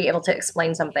chance to be able to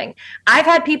explain something. I've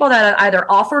had people that have either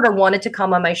offered or wanted to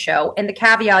come on my show, and the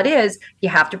caveat is you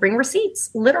have to bring receipts,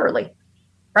 literally,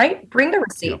 right? Bring the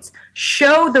receipts,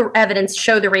 show the evidence,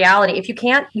 show the reality. If you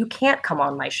can't come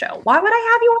on my show. Why would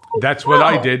I have you on? That's what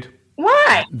I did.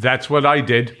 Why? That's what I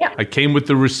did. Yeah. I came with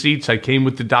the receipts. I came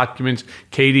with the documents.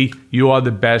 Katie, you are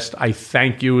the best. I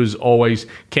thank you as always.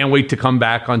 Can't wait to come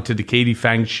back onto the Katie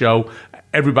Phang Show.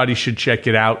 Everybody should check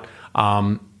it out.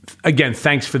 Again,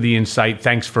 thanks for the insight.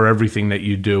 Thanks for everything that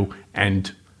you do.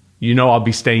 And I'll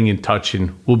be staying in touch,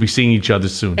 and we'll be seeing each other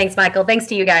soon. Thanks, Michael. Thanks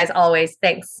to you guys always.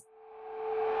 Thanks.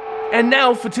 And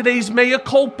now for today's mea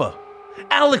culpa.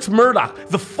 Alex Murdaugh,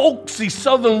 the folksy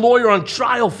Southern lawyer on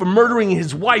trial for murdering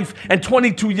his wife and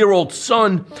 22-year-old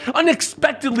son,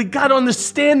 unexpectedly got on the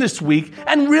stand this week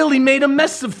and really made a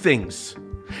mess of things.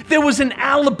 There was an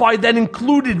alibi that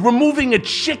included removing a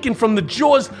chicken from the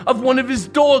jaws of one of his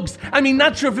dogs. I mean,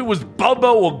 not sure if it was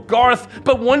Bubba or Garth,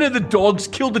 but one of the dogs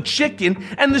killed a chicken,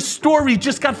 and the story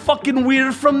just got fucking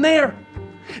weird from there.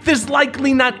 There's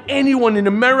likely not anyone in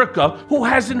America who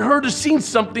hasn't heard or seen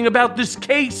something about this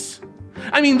case.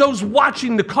 I mean, those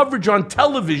watching the coverage on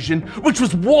television, which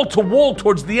was wall-to-wall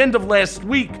towards the end of last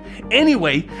week.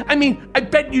 Anyway, I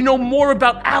bet you know more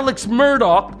about Alex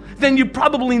Murdaugh than you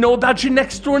probably know about your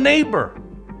next-door neighbor.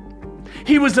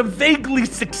 He was a vaguely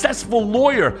successful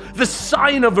lawyer, the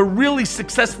scion of a really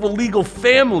successful legal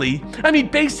family.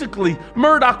 Basically,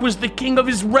 Murdaugh was the king of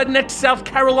his redneck South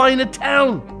Carolina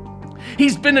town.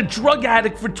 He's been a drug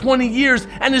addict for 20 years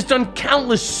and has done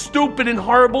countless stupid and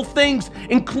horrible things,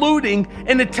 including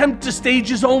an attempt to stage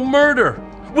his own murder.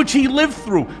 which he lived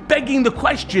through, begging the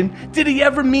question, did he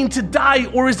ever mean to die,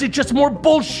 or is it just more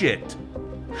bullshit?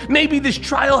 Maybe this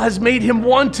trial has made him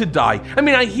want to die. I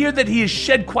mean, I hear that he has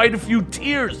shed quite a few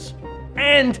tears.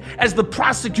 And as the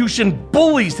prosecution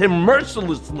bullies him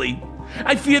mercilessly,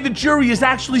 I fear the jury is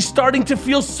actually starting to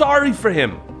feel sorry for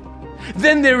him.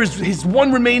 Then there is his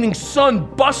one remaining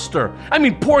son, Buster. I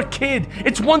mean, poor kid.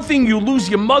 It's one thing you lose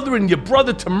your mother and your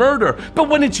brother to murder, but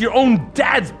when it's your own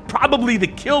dad's probably the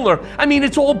killer, I mean,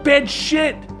 it's all bad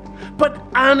shit. But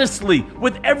honestly,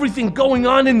 with everything going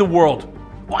on in the world,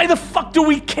 why the fuck do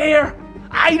we care?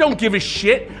 I don't give a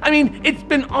shit. I mean, it's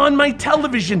been on my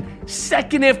television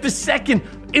second after second.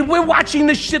 We're watching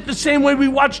this shit the same way we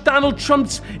watched Donald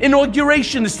Trump's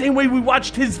inauguration, the same way we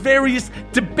watched his various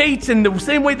debates, and the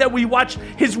same way that we watched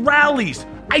his rallies.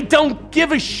 I don't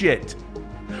give a shit.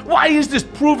 Why is this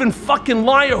proven fucking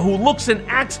liar who looks and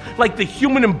acts like the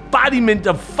human embodiment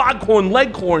of Foghorn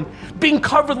Leghorn being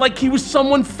covered like he was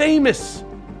someone famous?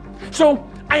 So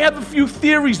I have a few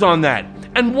theories on that.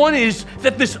 And one is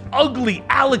that this ugly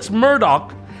Alex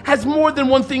Murdaugh has more than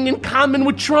one thing in common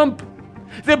with Trump.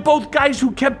 They're both guys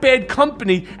who kept bad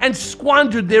company and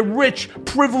squandered their rich,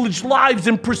 privileged lives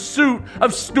in pursuit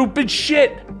of stupid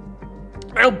shit.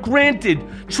 Now, granted,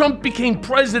 Trump became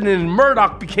president and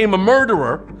Murdoch became a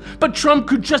murderer, but Trump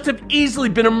could just have easily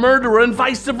been a murderer and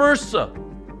vice versa.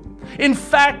 In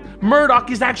fact,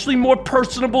 Murdoch is actually more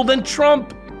personable than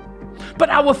Trump. But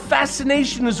our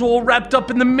fascination is all wrapped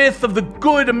up in the myth of the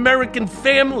good American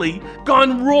family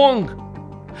gone wrong.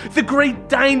 The great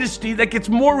dynasty that gets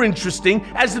more interesting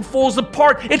as it falls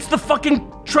apart. It's the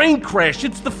fucking train crash.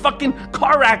 It's the fucking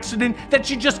car accident that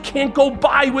you just can't go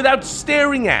by without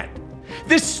staring at.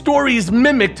 This story is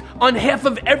mimicked on half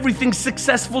of everything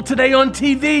successful today on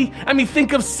TV. I mean,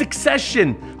 think of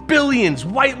Succession, Billions,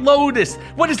 White Lotus.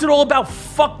 What is it all about?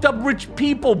 Fucked up rich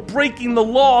people breaking the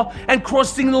law and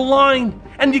crossing the line.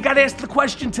 And you gotta ask the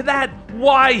question to that,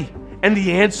 why? And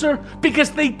the answer?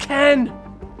 Because they can.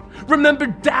 Remember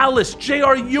Dallas,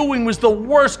 J.R. Ewing was the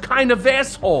worst kind of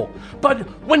asshole. But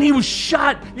when he was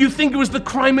shot, you think it was the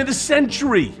crime of the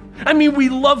century. I mean, we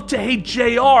love to hate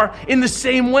J.R. in the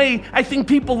same way I think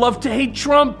people love to hate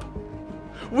Trump.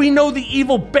 We know the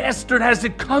evil bastard has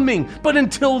it coming, but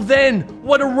until then,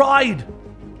 what a ride.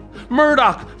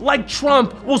 Murdoch, like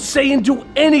Trump, will say and do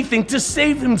anything to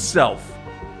save himself.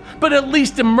 But at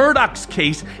least in Murdoch's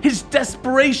case, his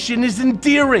desperation is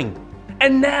endearing.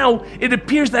 And now it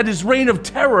appears that his reign of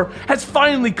terror has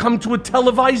finally come to a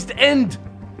televised end.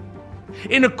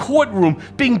 In a courtroom,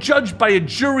 being judged by a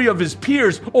jury of his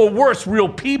peers, or worse, real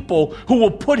people who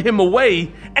will put him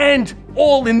away, and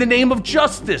all in the name of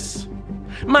justice.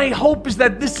 My hope is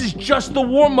that this is just the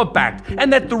warm-up act,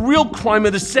 and that the real crime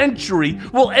of the century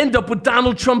will end up with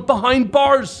Donald Trump behind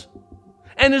bars.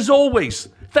 And as always,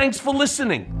 thanks for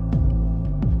listening.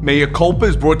 Mea Culpa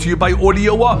is brought to you by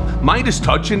Audio Up, Midas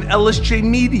Touch, and LSJ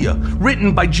Media,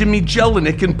 written by Jimmy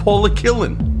Jelinek and Paula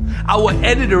Killen. Our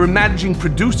editor and managing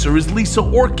producer is Lisa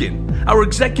Orkin. Our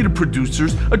executive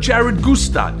producers are Jared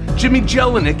Gustad, Jimmy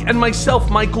Jelinek, and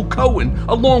myself, Michael Cohen,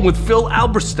 along with Phil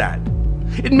Alberstadt.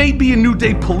 It may be a new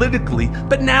day politically,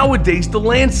 but nowadays the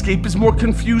landscape is more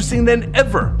confusing than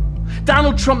ever.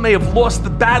 Donald Trump may have lost the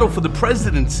battle for the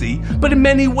presidency, but in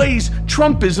many ways,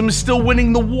 Trumpism is still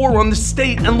winning the war on the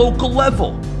state and local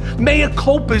level. Mea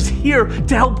Culpa is here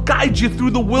to help guide you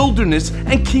through the wilderness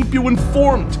and keep you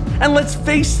informed. And let's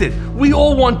face it, we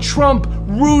all want Trump,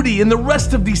 Rudy, and the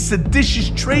rest of these seditious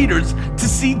traitors to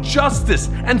see justice.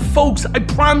 And folks, I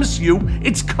promise you,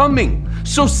 it's coming.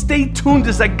 So stay tuned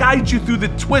as I guide you through the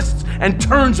twists and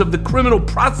turns of the criminal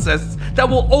process that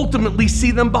will ultimately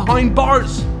see them behind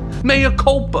bars. Mea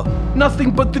Culpa,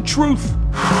 nothing but the truth.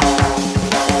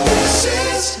 This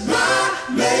is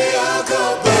my